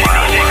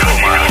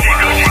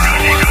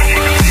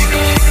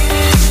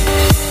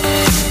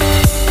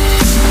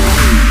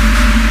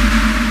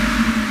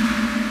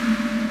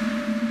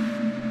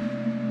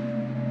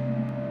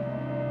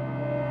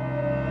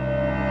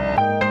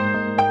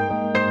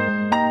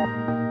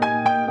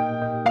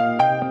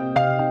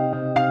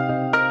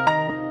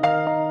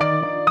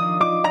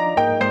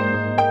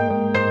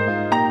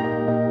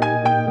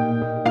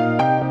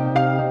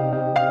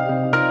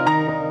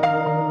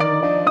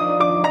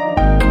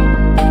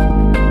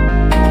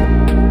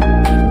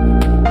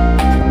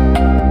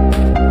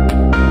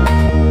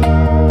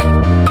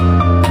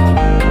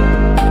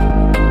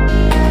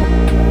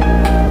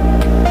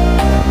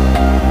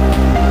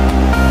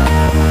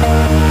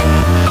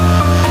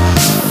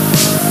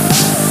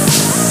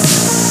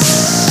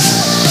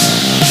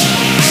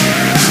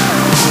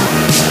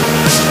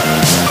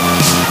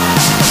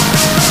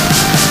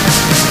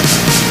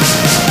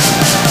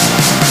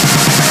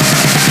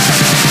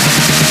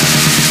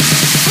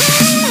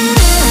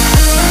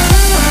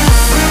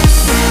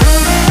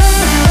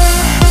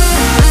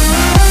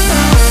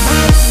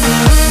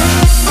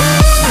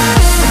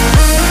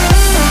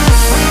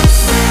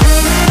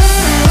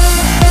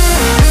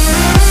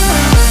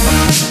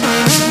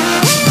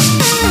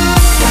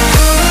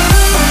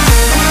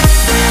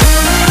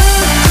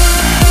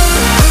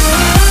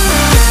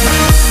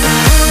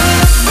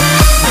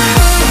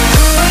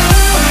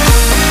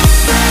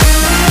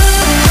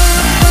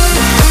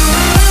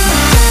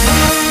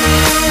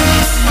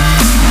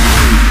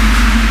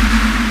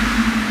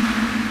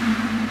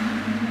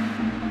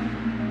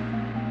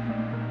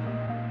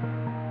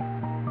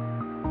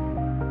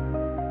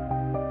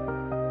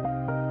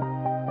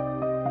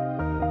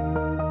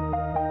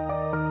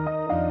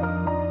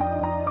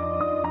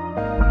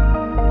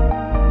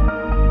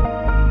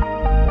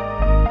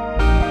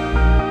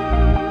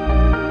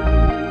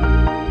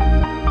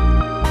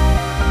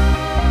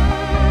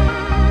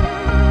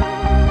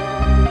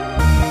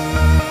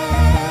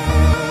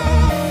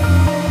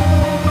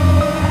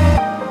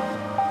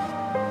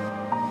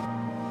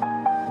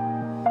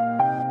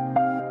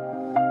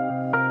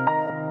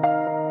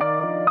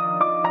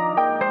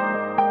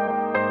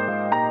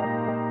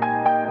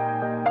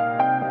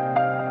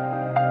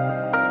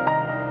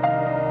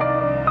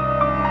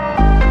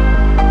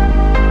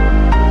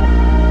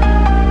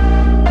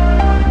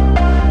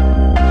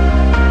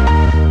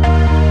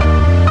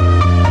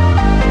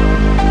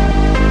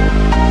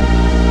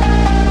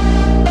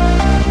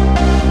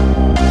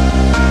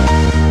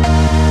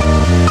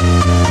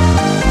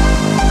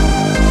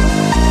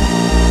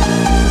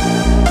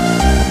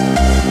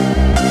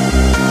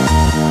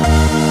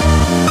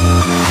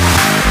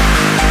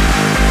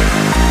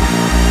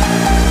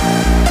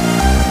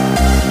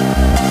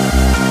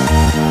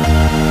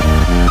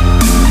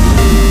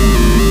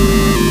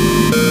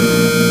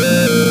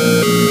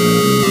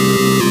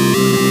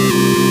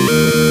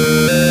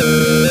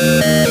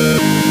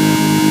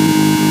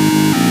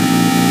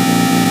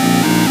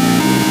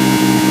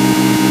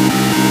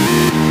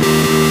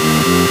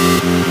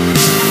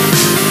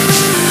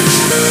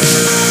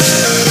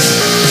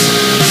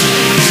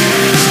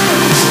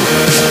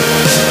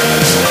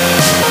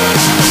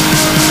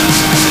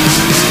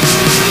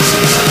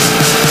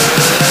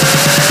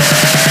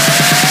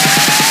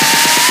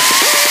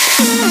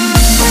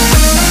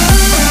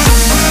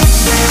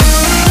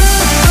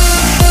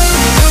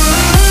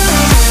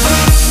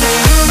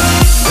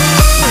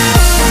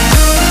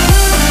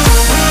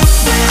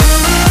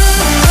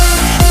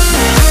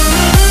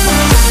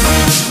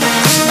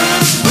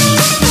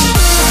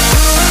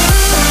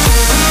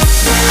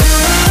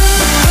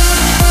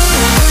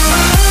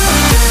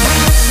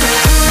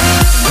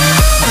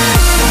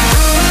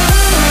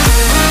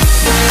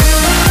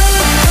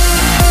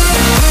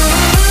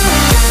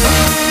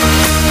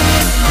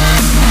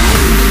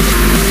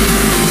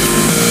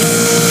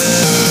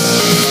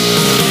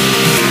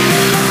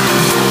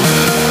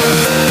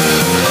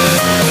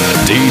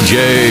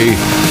 DJ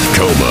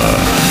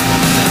Coma.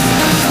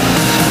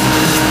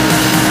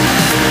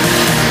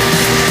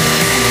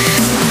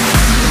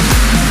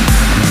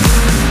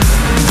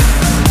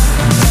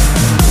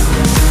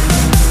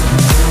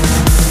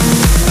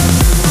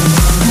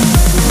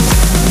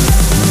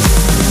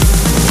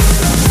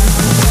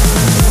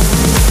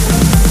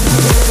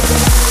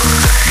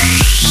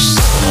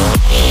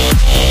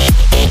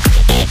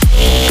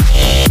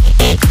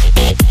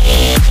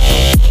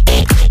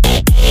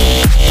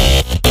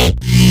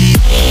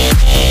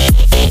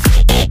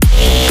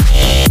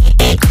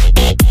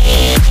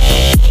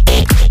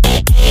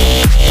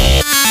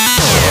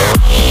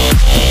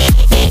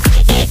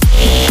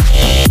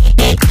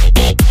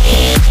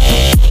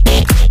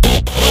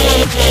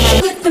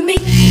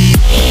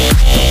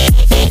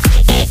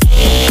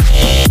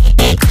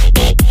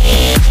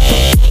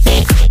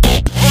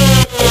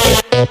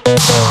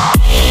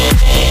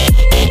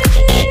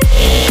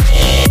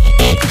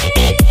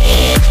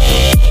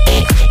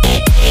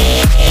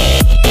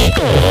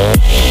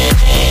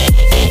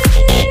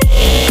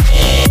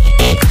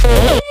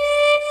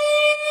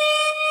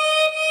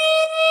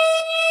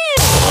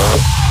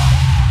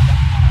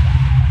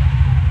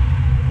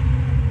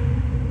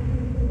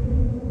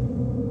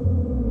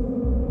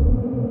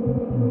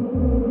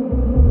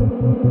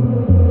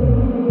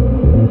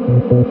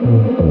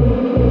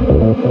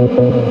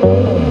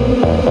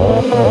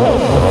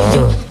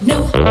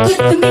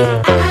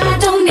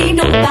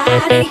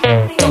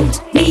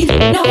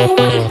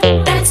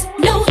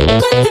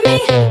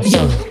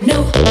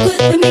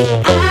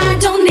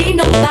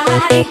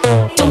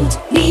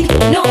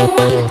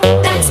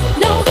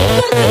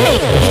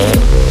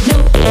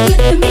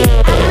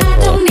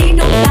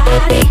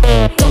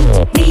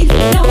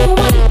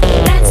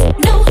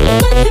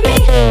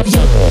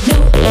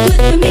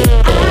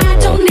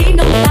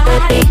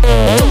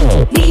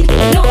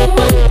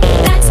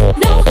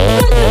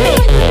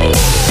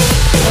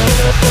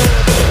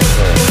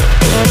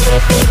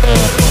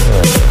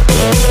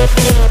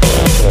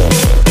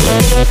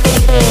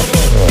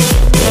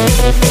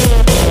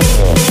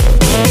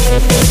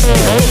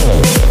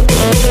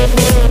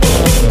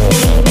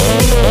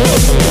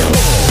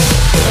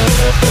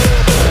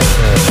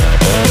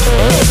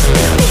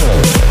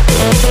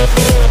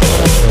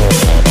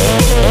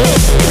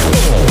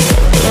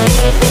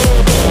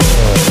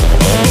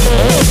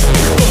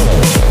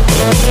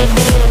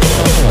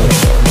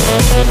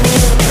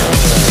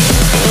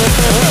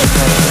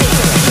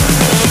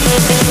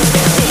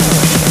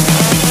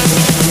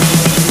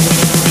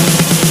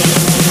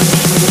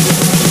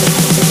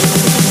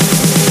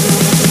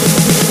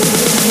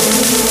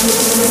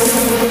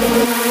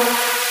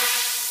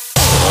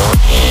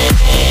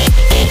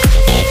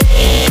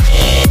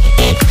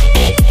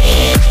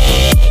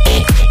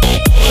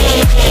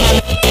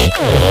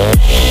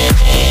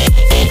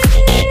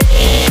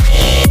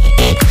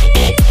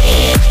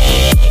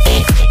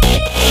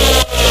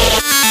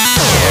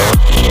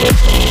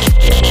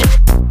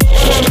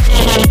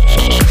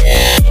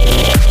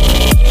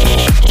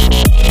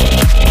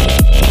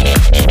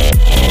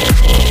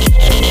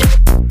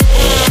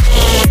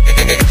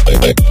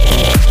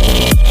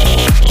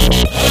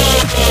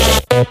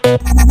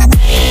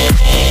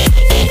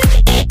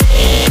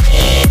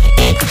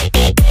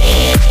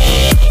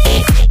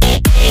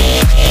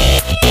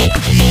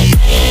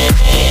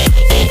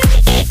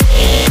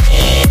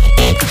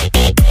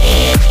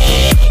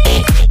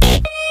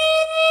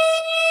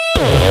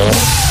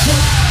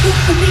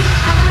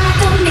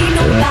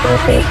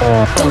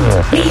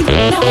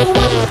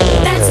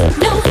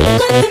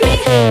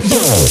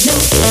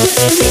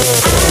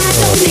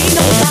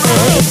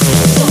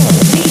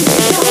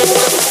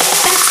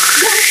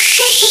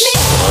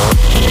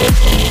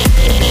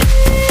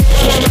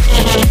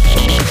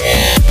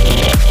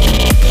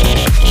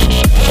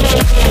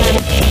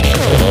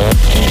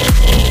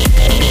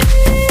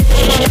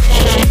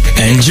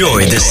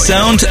 Enjoy the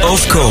sound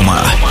of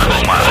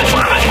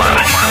Coma.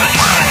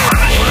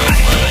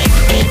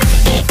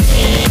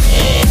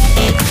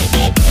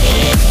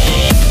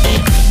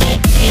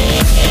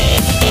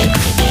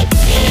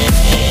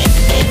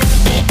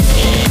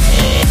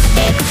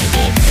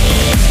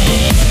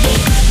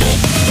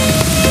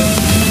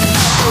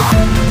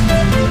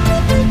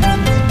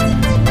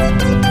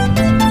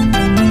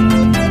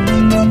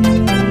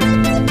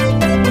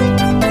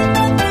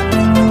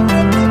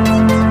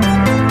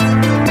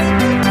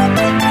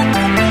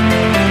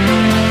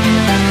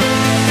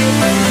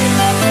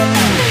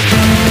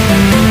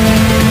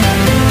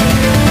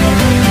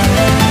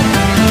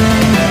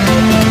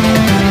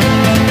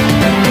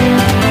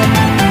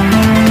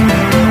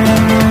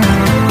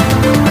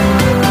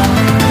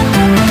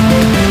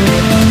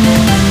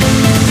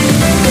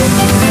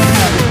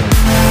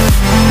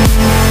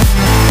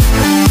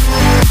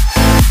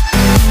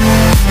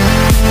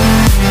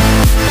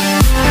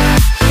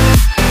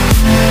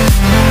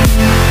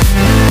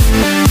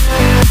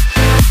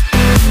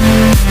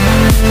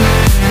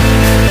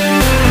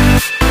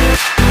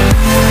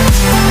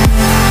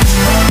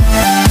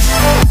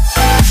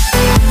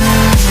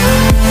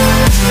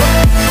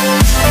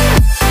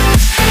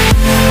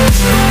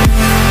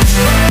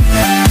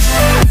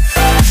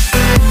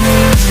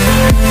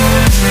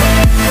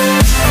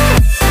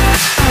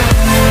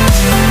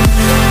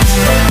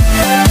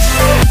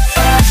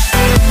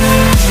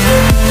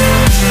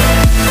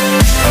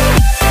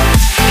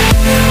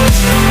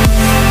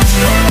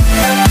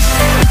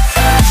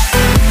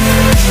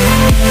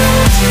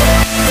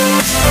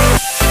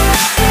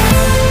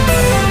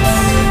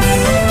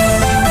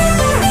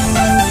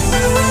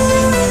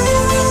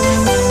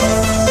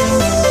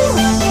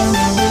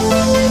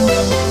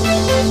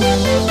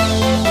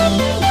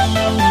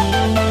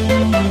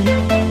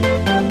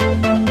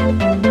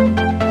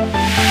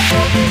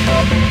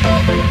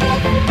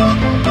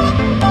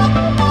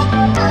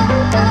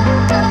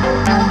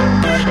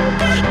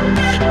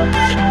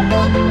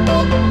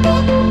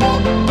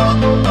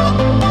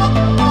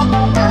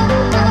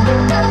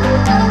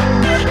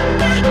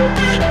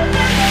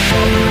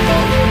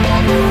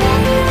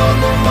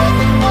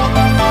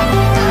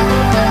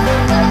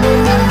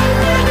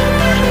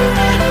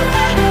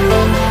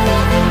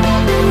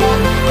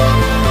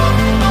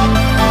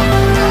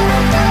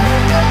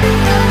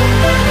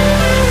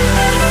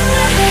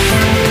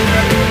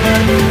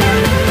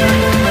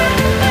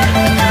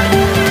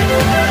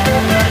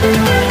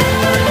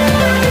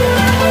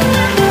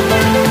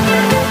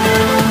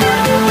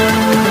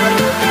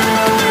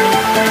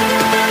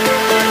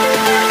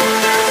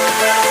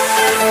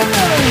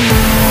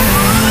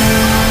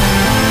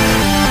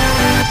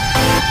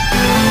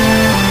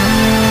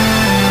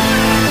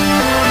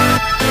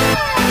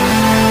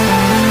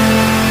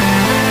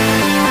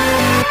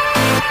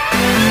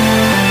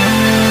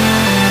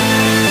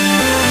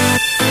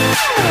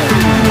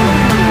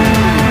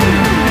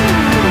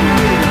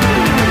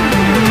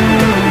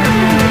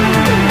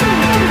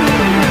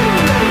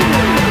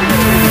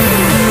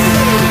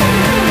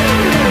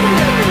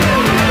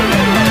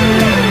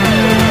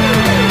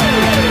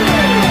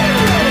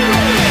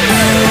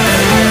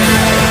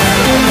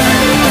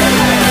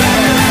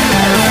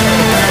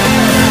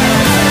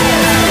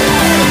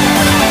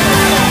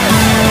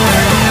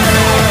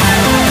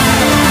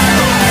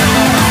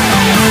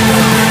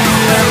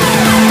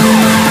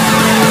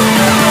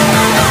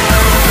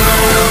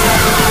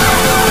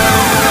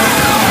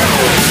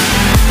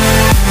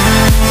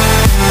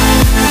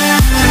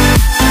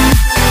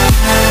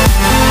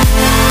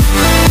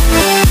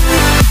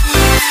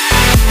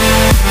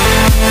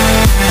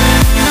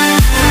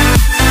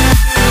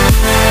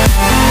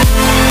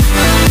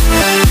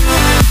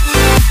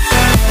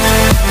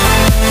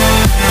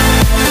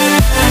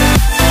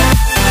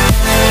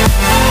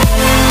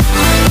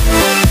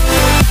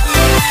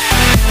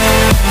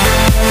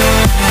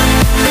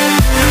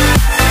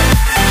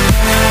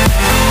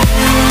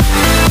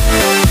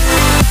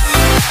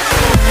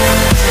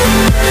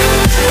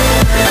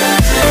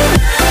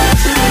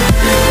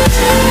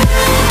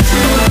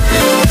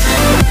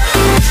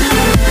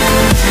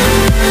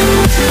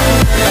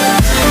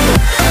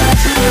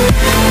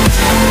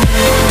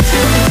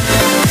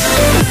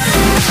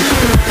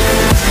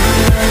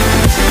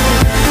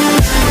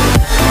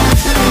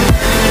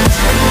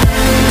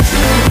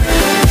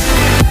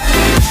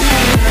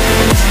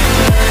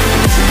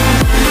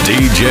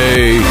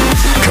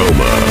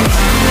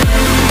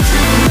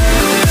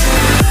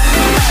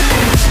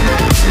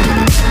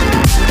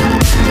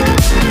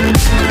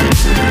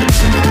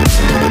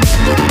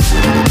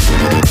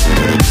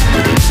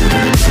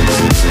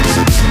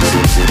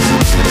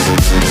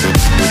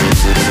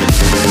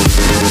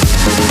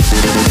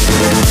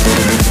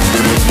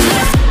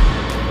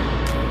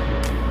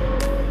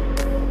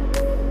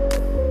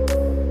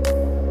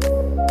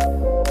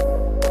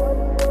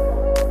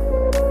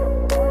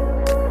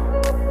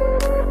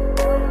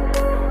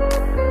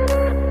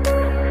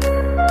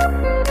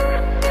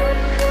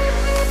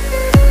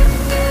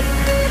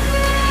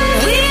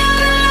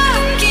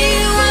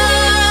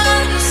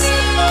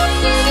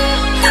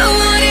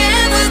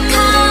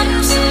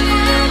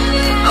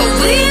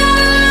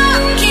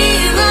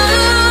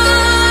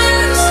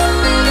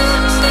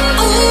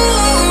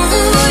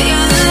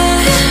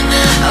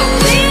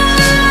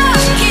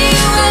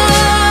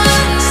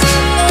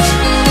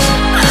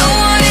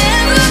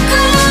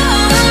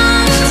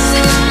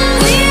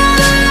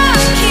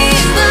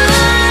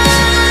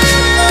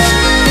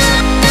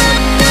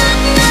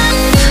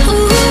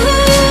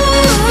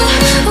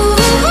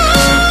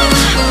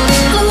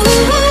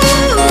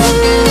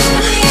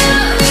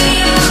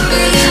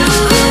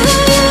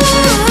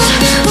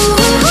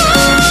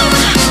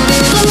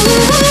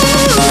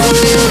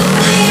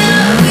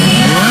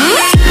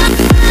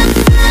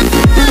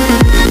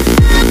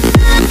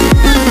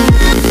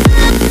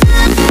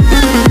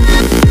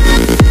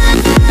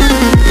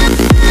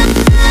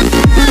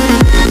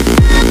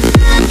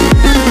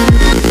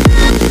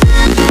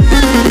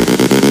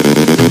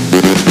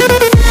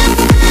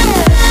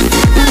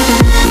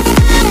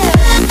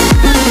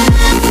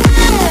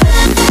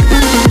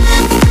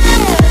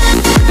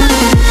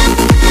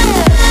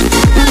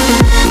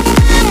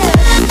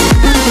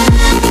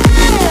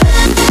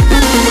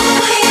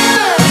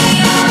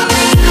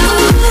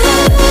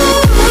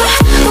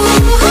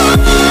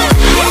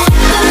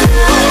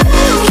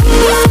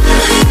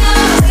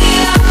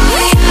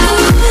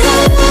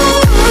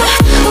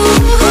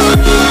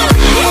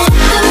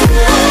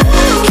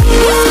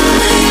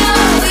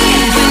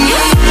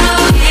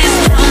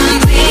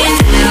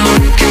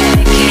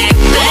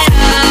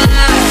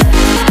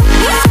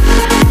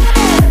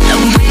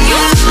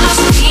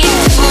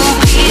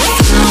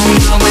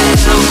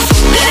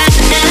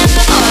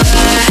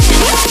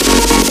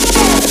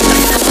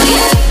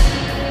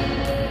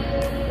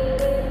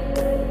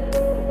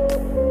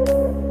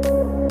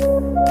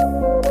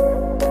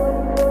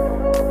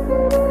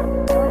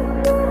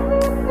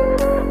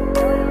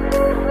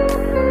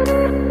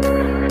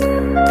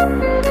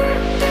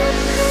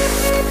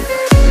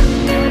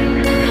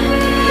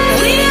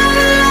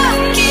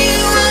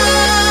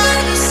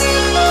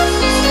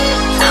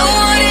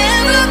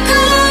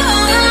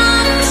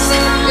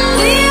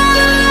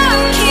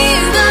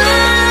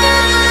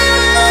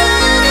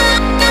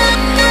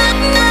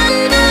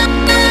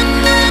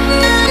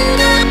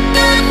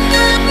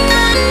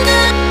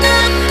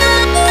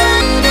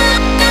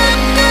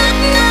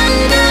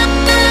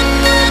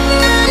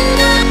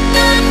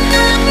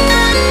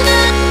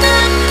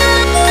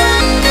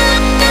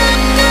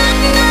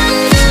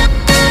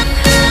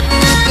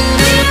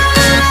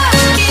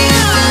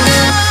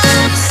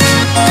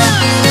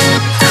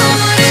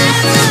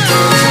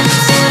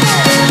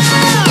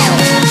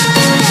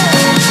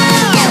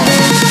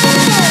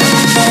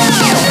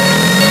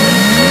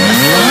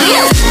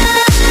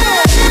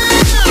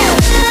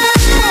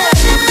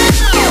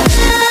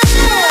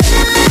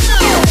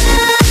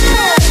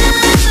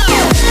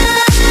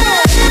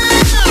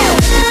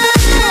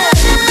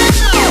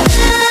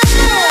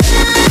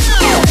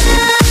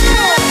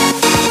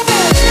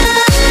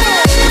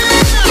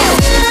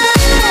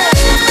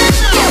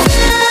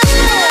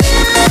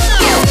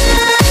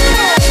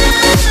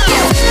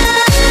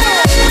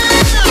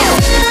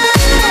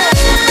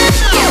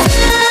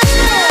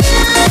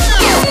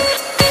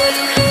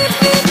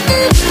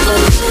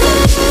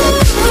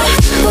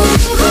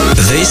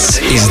 This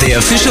is the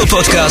official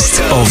podcast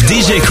of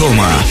DJ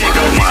Coma.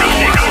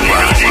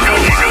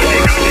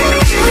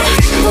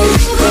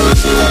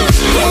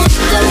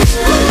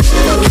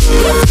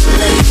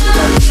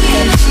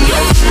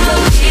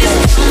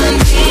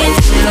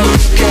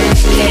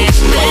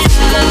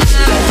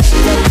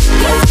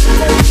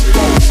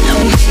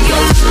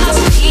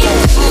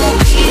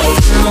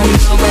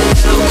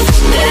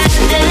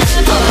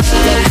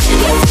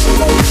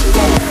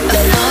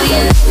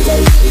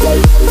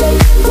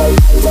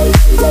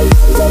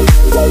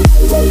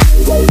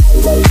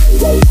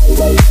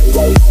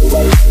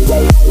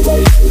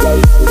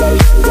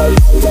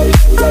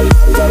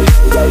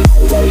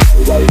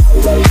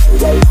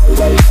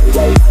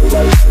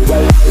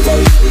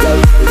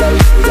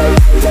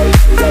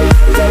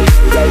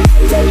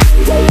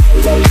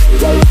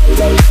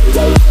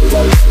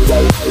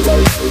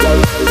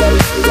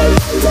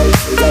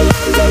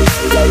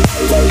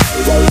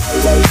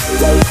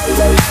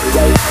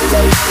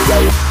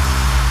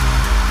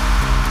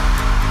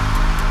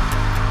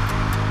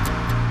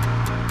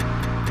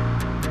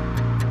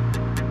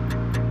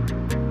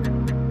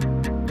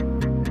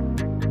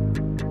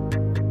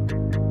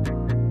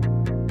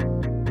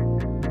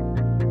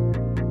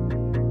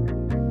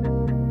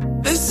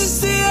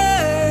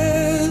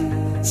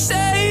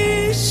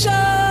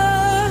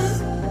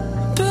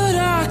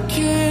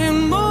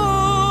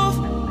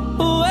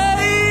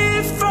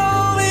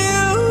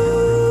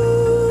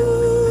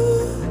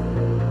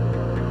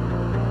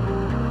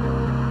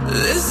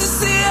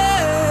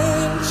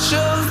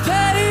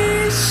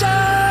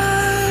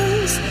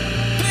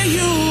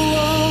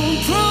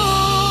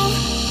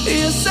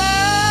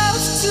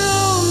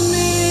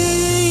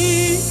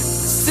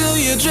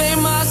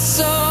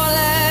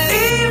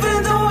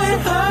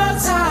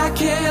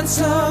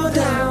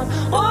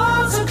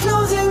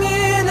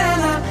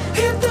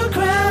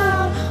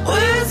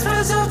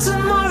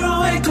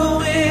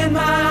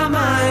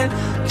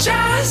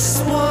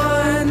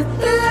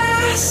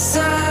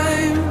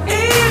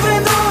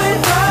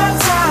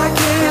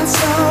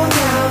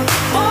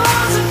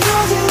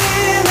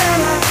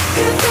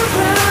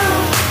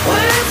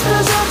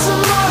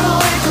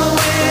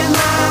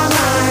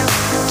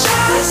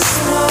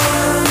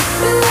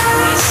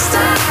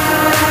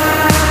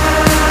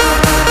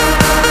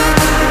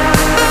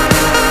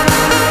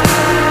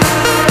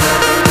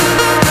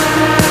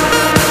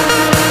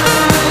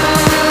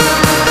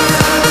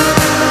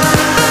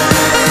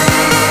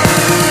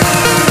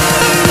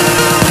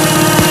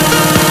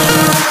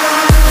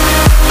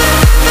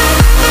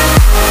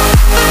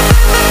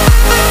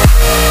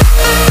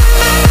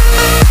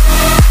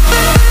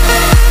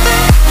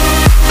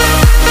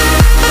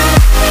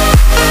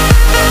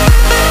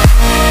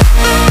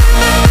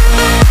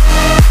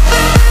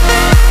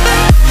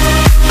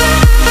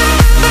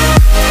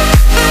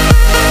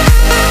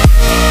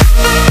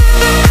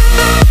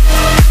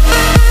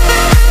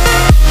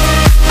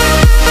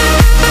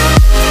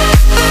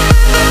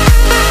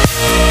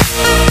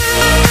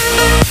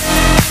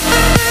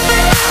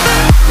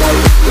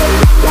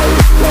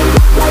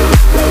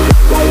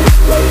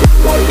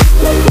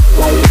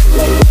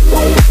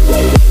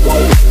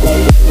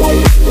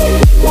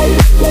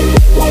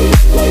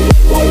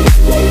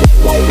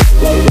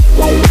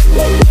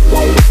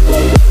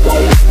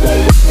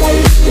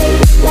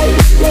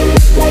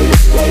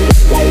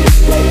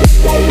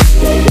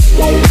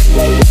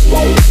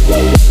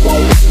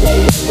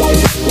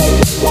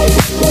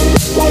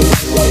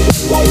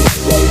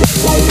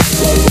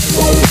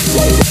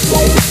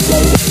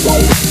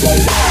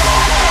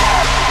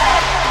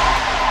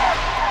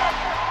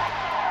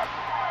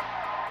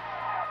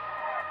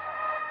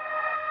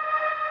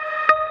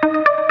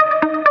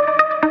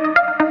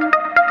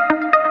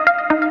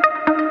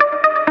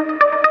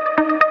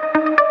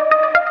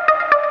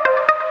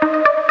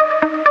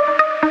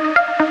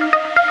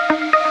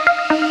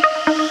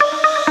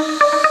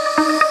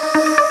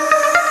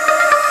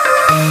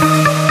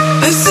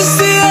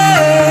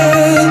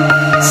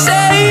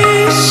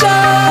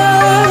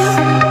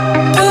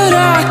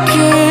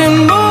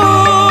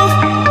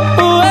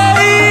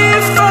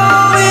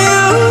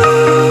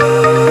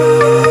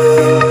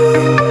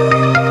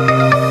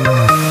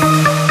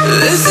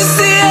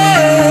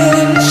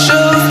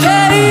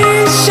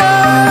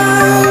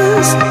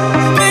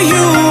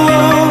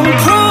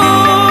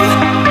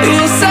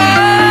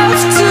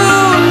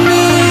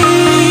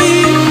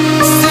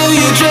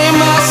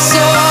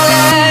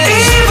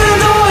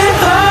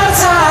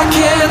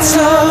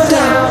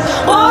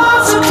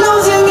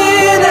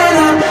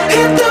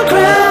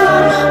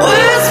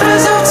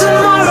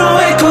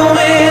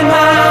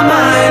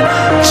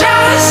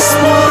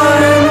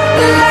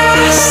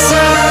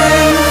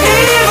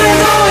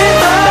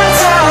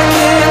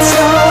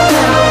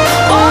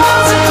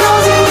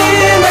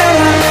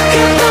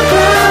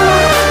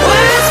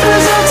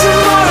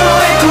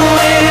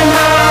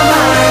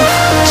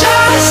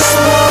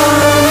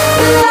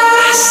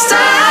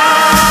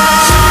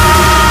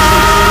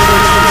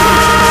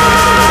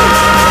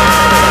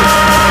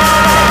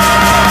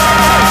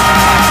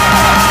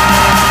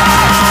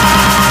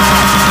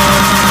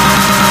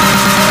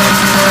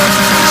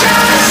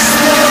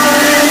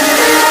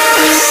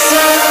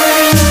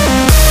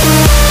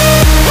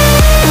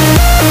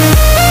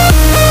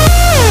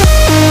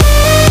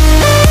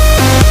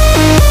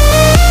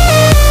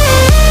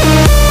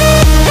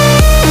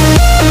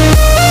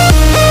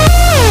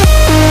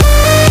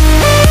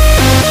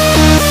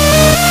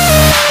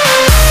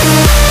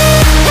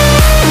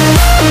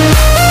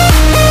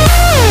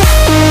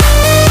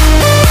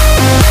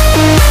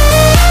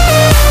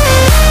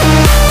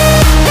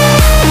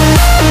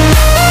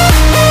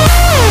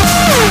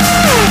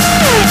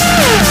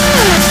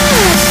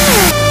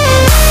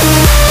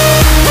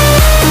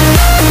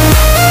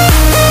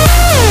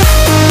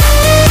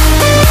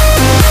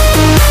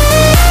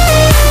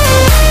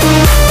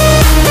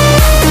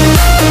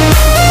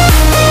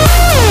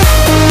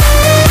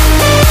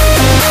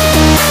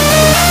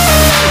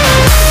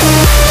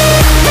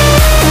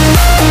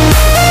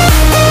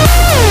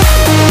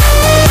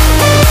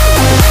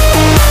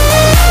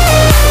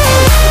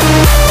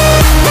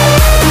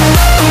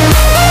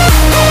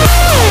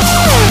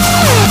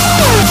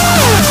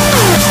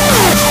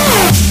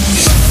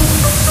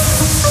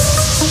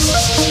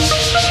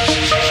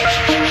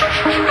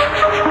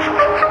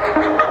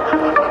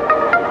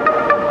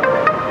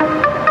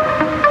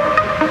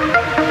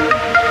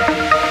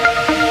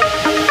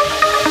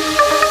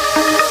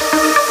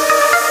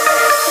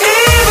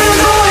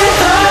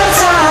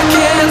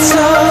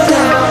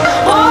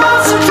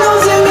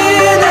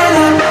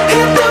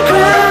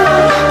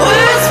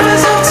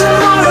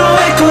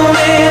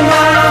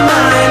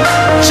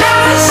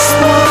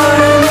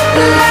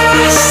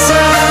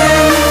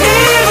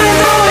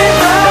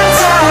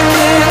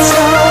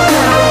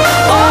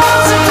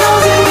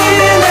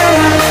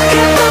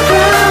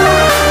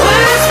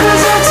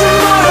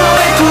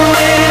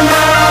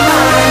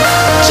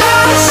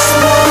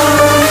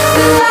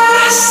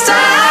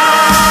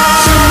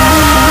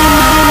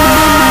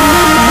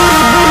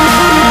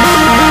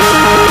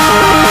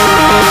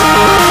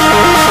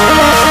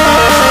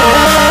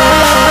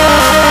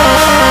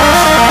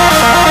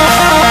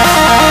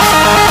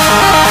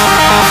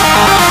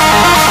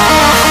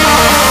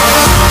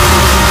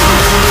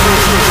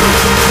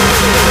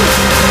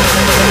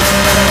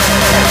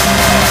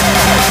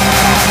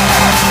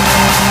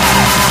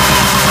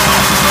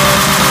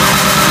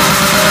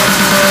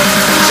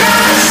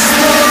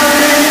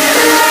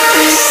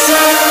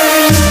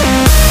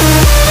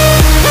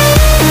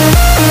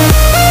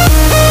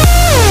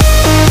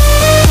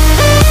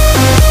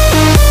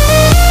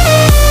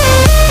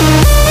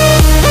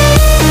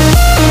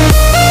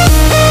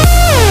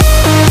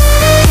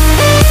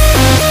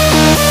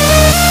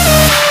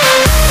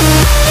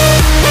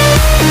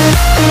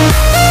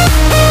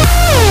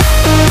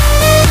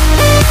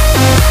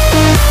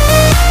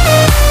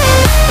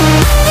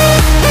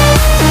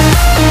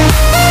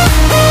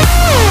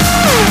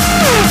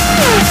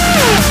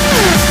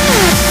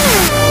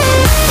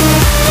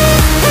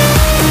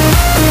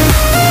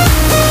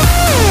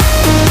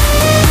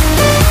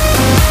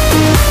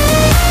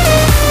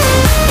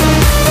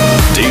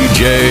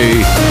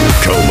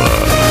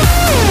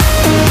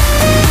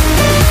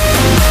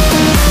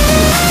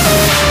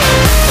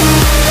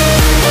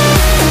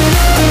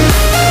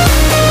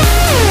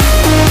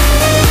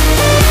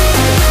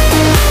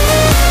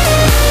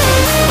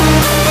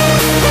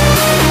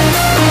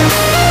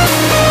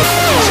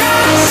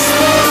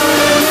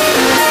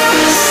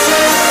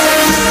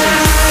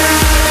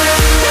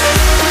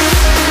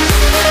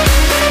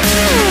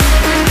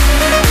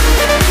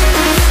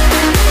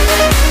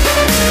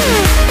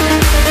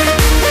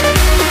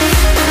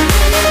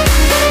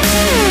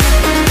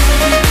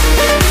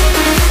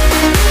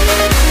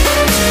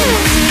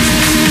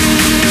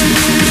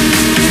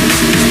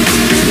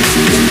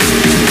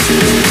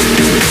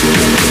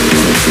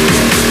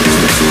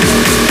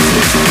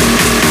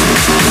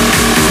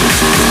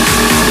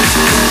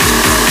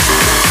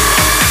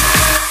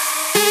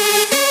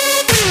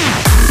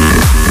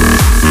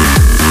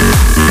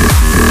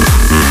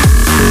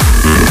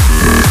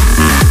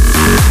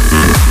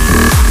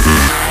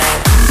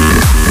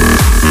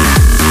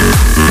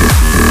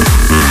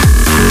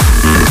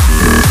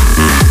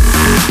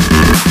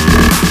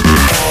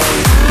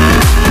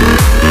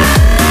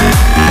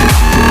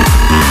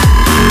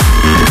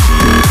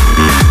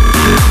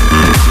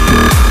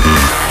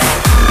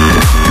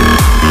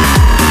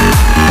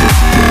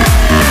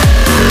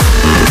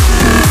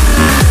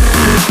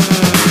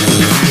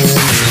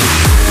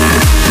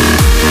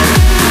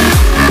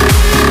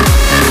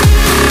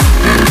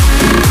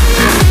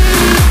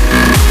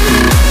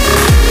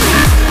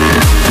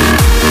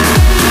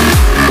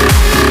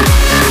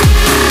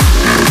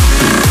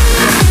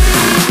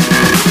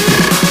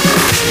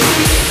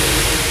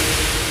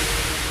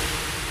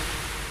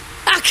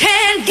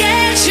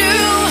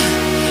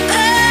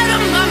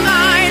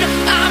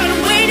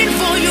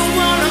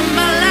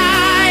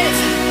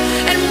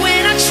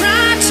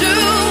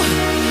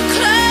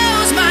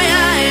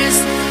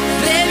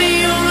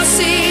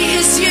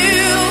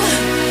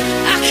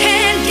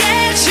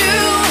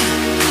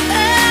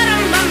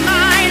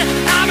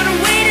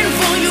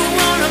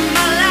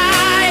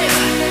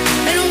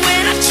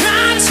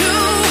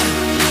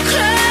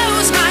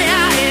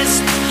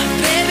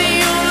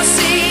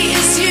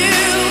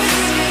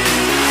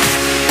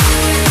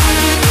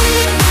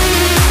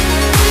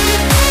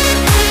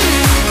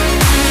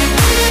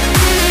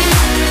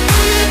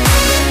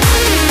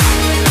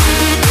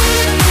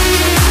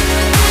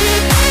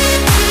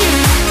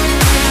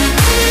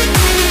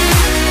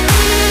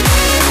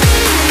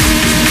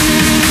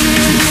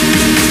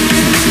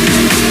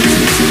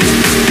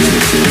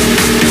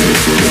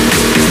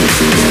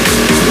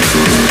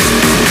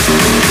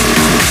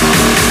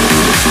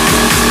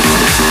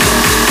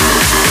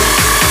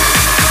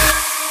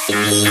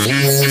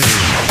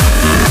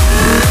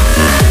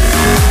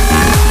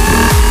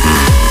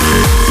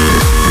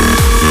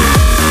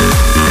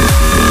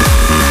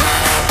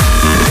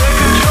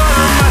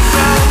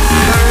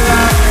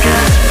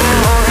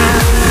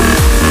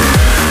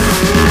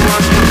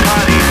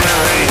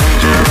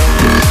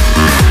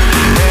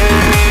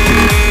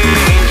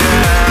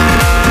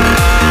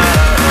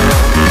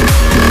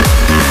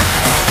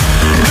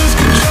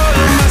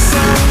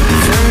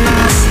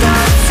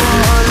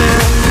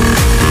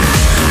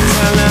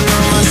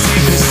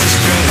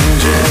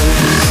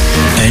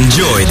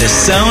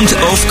 sound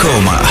of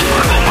Coma.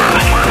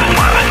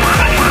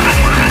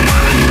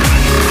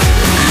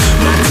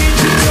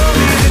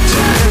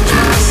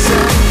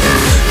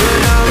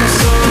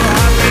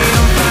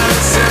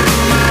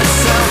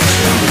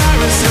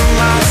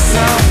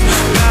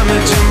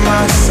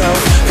 Myself,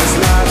 'cause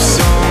life's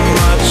so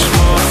much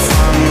more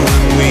fun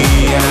when we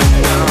act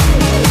dumb.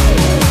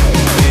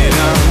 You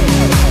know,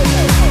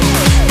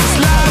 'cause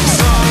life's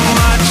so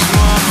much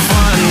more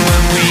fun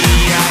when we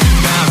act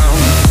dumb.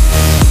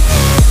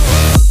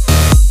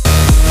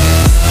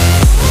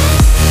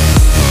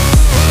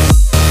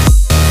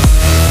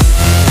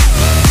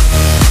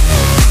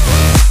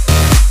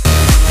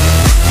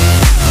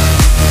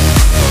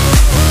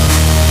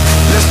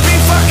 Let's be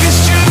fucking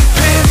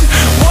stupid.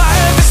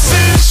 Whatever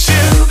suits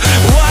you,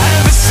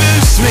 whatever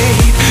suits me.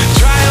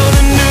 Try all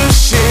the new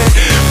shit.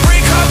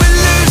 Break up with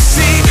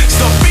Lucy.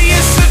 Stop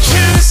being so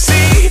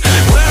choosy.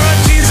 Wear our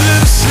jeans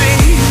loosely.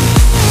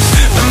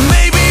 And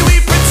maybe we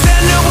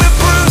pretend that we're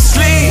Bruce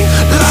Lee.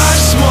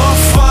 Life's more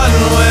fun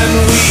when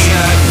we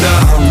act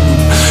dumb.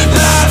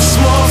 Life's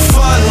more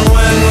fun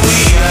when we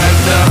act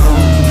dumb.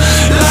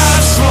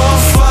 Life's more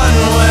fun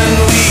when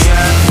we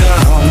act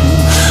dumb.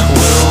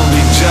 We'll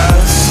be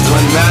just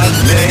when that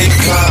day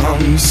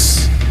comes.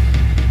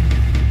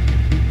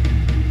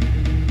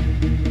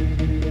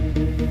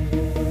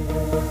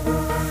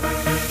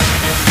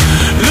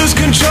 Lose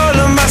control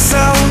of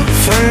myself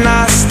and I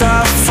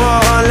start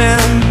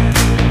falling.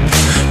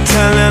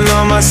 Telling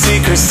all my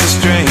secrets to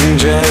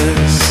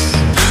strangers.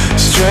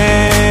 Strangers.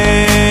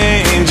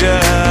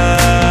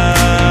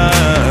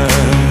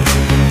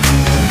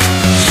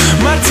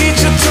 My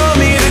teacher told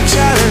me to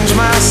challenge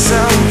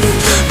myself,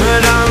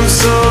 but I'm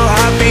so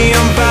happy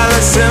I'm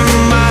balancing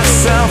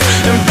myself.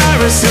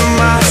 Embarrassing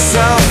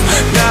myself,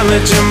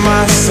 damaging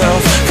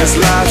myself. 'Cause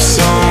life's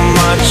so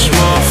much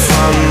more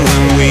fun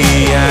when we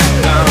act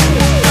dumb.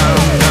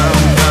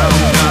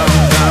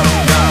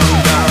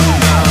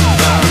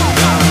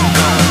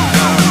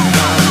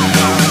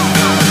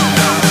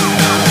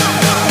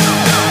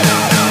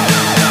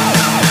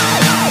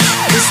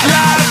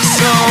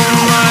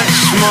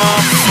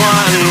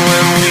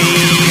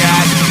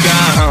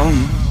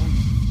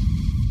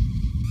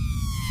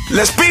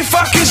 Let's be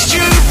fucking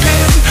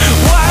stupid.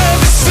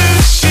 Whatever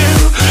suits you,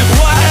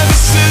 whatever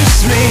suits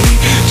me.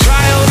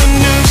 Try all the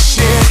new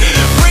shit.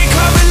 Break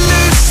up with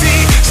Lucy.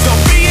 Stop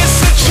being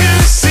so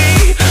choosy.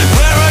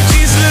 Wear our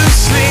jeans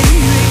loosely.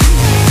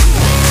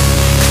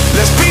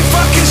 Let's be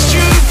fucking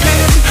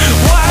stupid.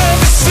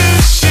 Whatever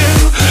suits you,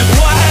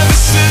 whatever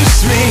suits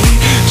me.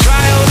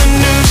 Try all the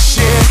new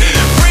shit.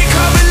 Break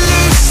up with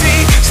Lucy.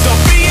 Stop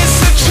being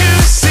so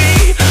choosy.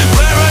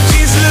 Wear our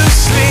jeans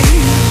loosely.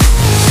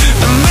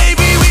 And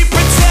maybe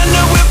pretend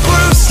that we're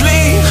Bruce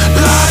Lee.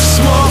 Life's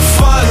more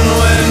fun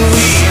when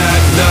we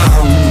act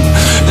dumb.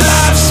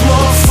 Life's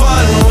more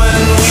fun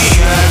when we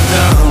act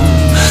dumb.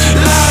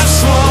 Life's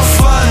more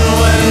fun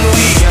when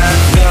we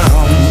act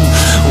dumb.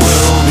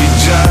 We'll be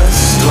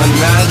just when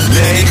that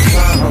day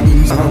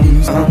comes.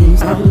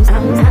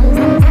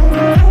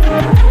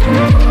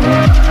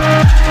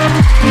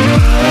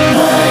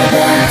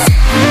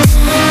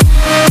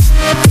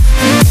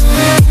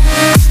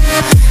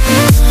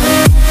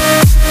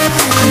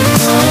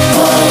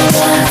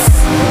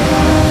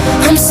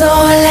 I'm so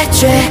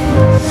electric.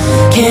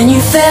 Can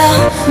you feel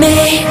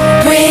me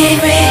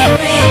breathe?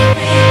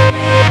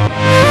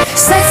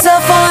 Sets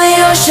up on the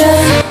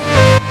ocean.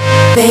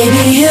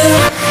 Baby, you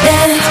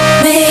and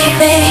me.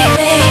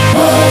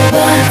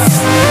 Robots.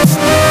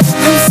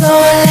 I'm so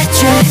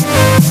electric.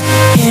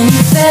 Can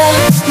you feel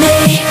me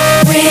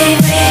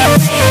breathe?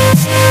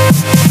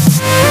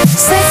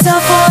 Sets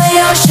up on the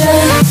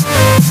ocean.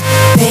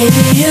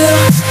 Baby, you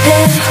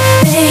and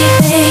me.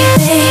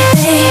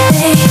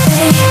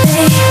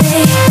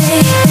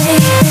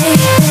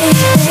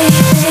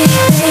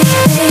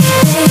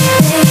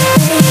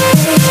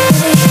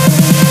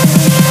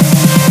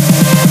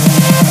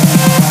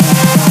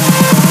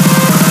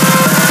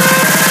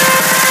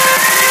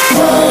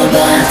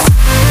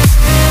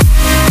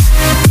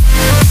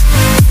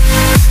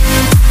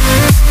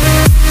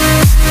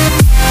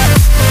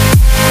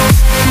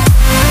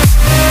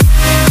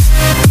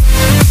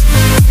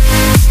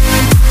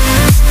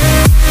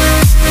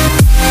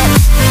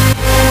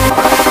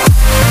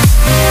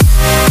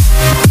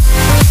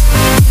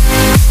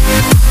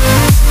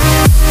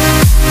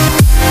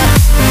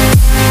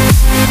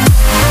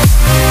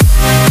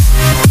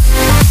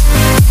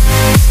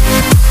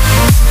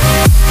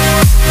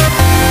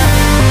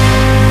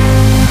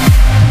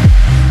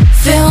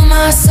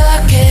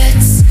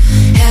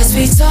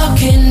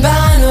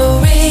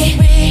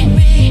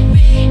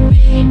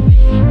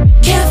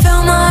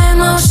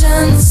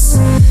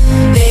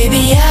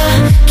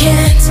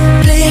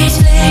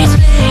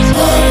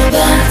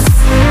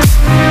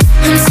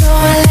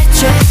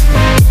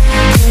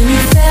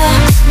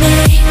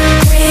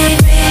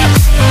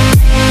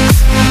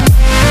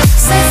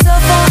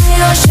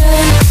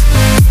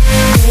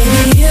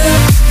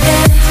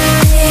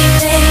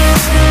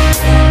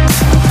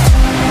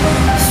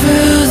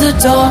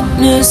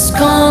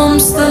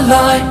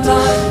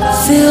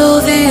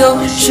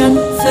 ocean,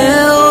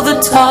 fill the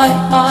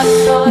tide.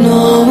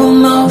 No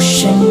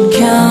emotion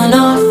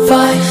cannot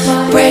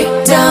fight. Break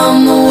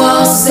down the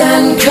walls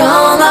and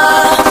come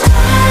alive.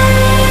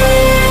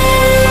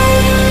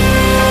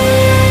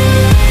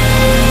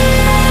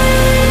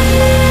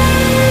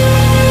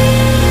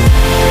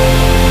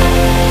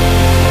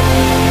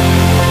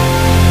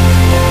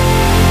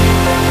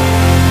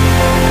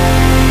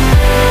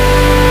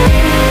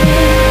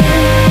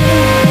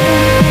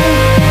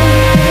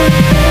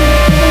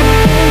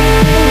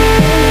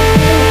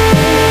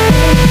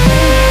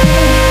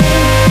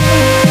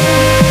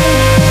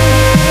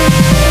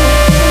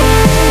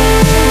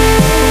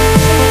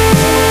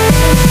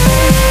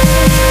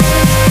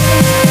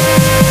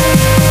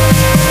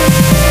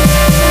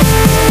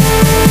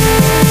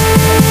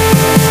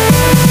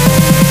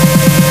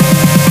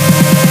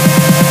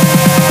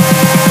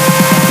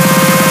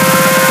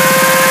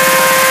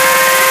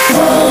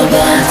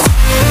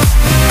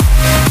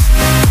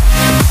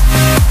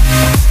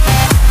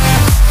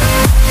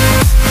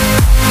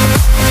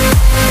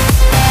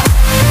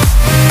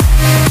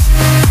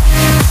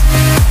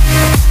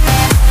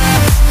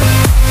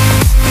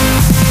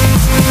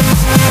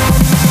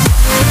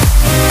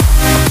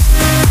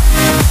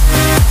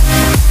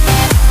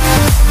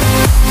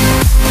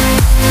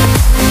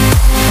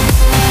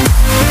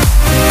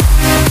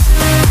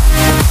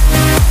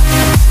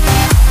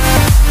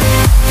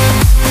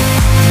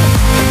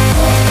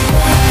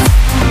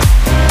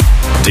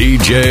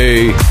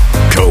 DJ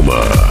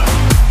Coma.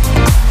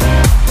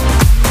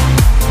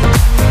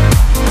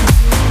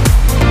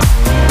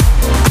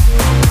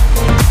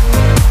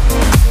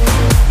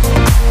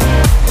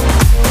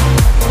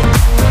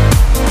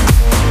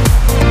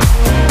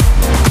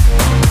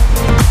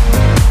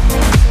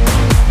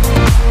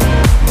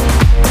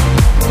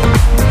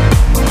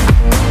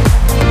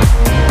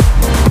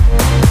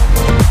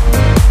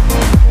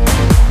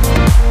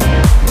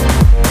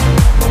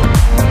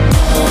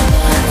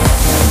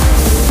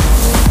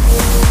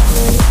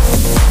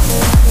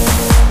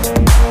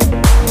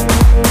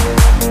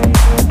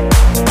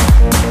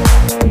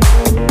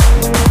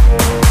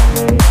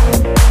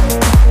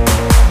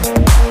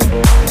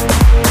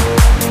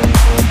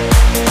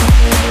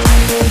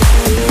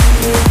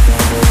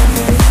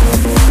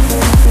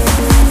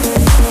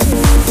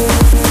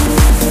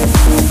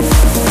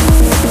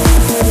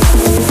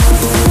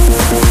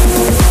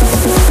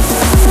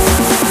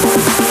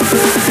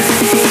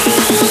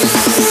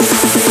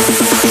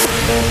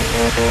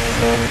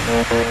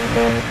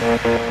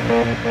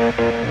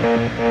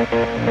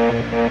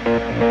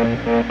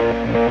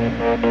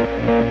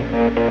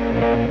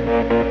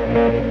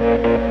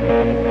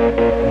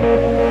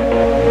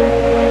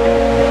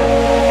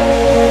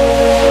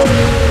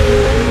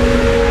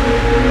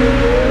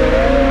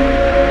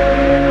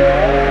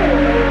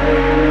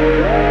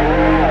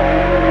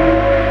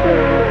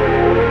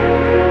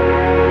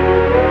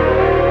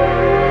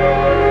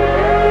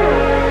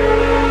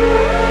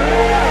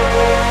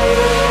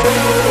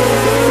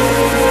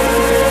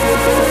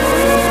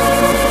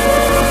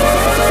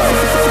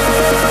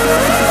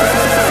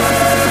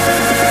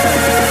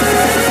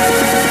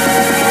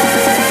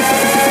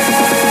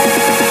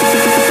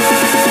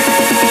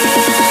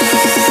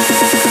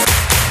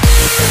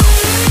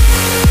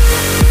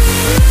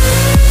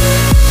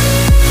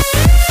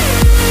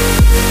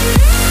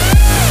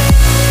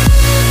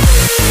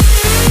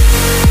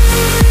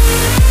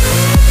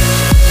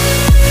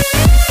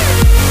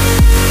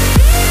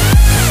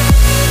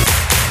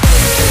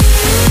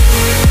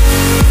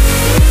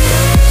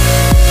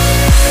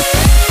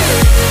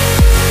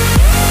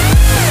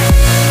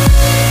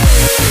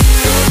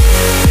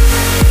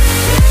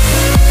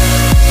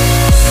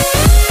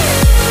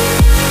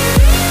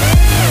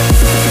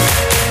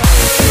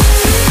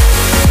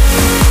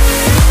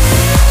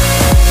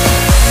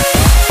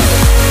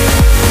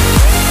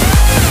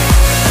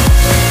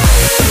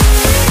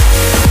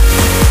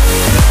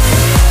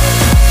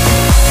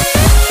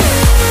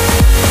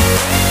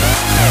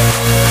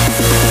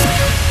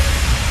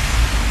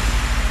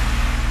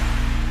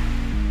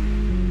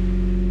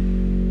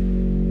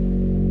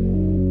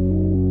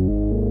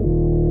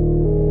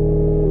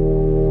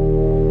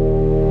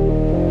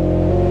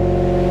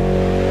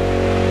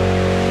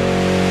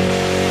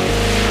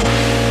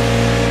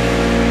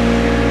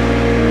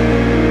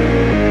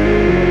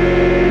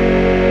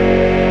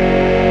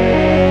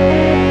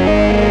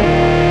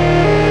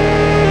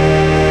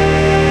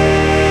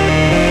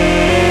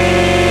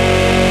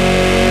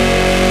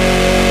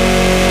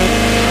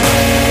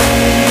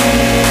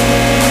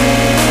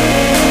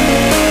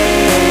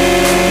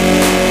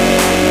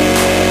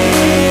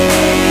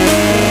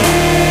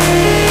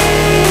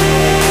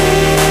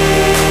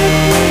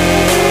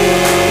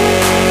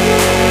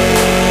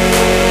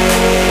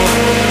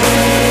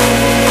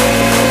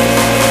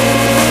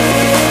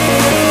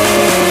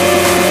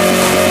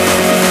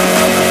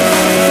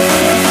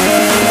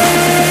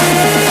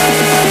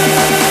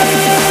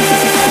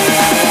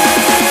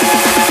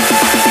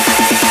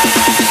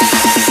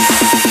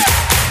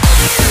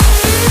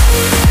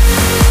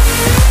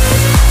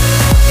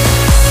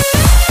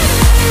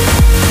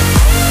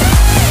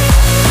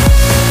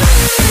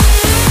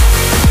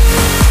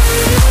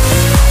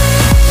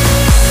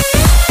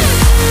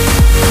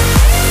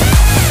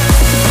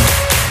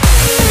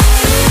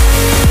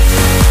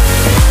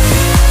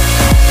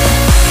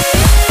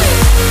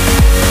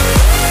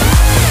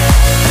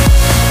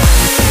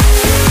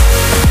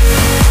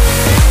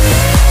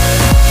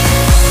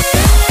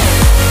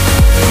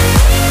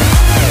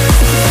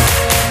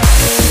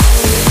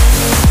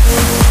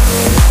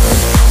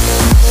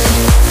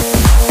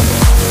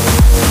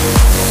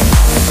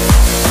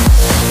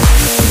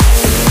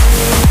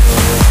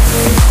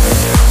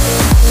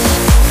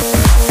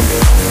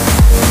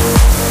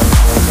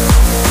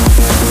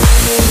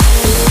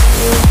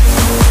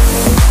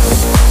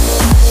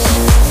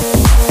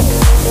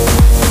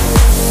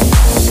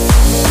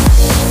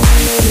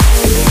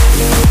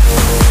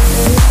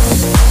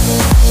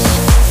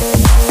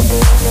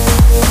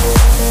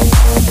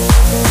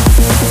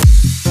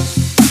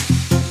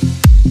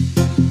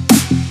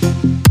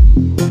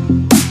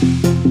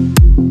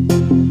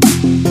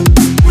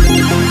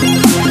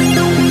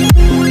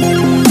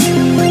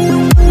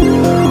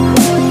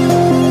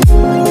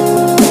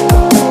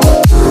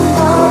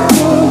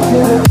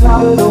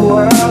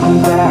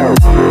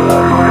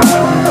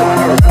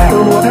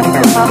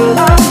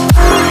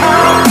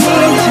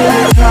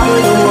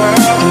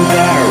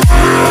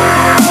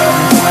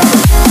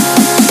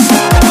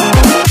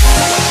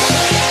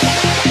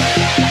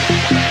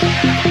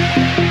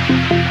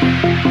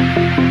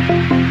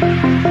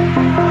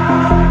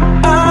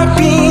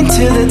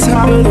 to the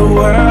top of the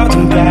world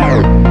and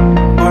back.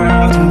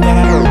 World and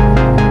back.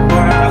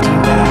 World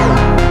and back.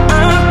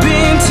 I've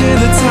been to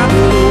the top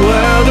of the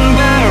world and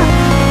back.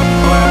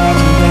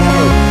 World and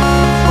back.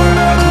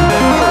 World and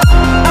back.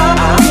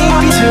 I've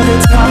been to the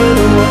top of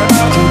the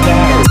world and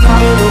back.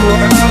 Top of the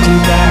world and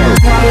back.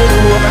 Top of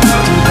the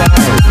world and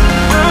back.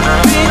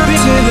 I've been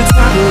to the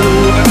top of the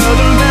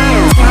world and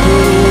back. Top of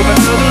the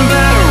world and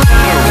back.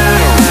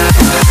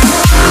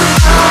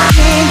 I've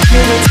been to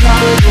the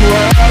top of the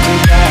world and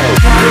back. Top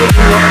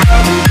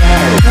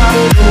of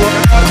the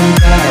world and back.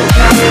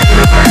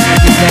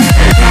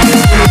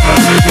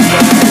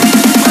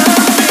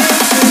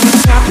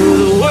 Top of the world and back. Top of the world and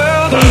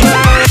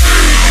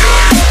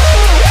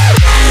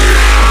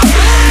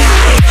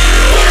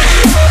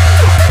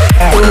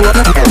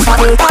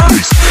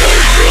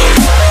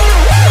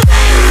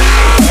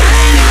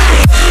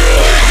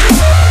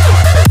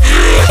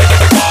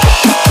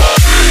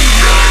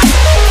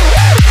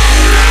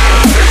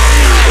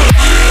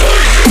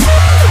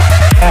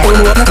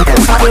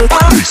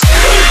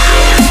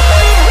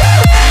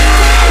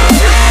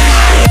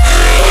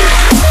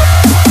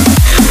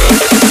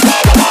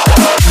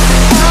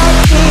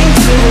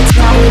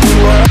Top of the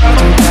world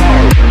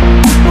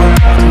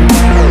and back.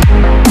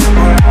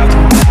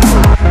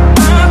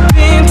 I've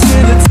been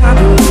to the top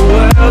of the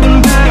world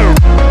and back.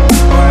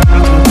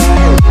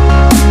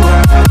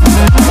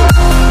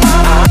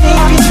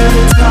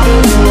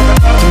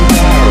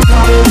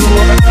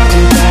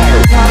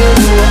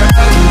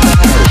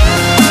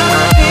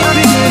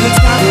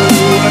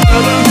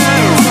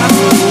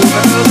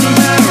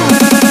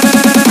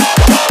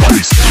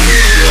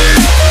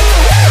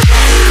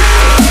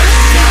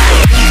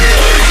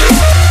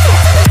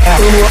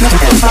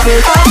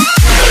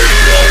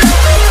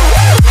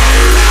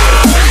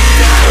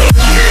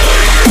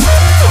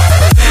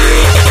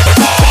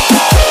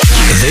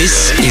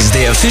 This is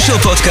the official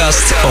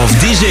podcast of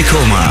DJ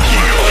Coma.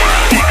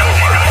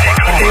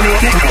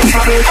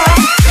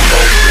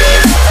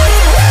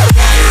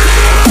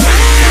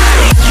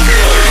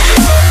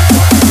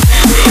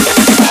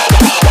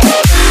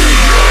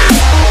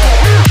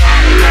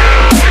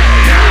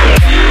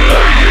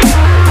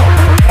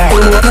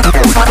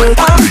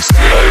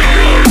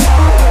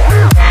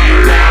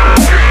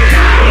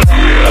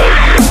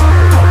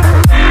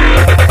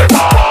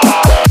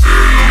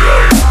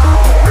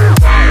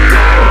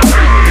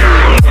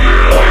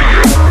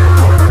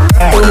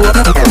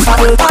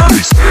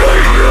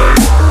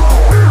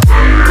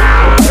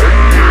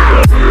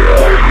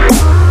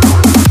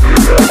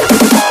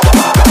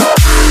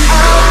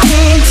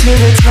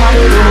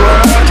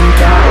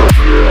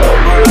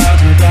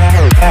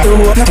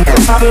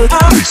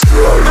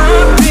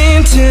 I've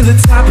been to the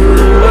top of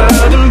the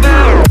world and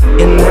back,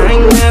 and I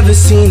ain't never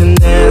seen a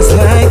dance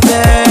like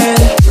that.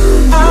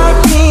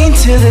 I've been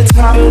to the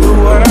top of the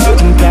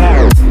world and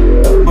back,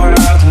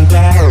 world and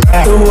back.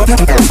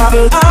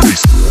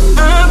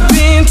 I've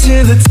been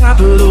to the top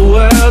of the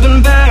world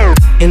and back,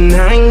 and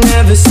I ain't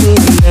never seen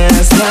a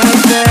dance like that.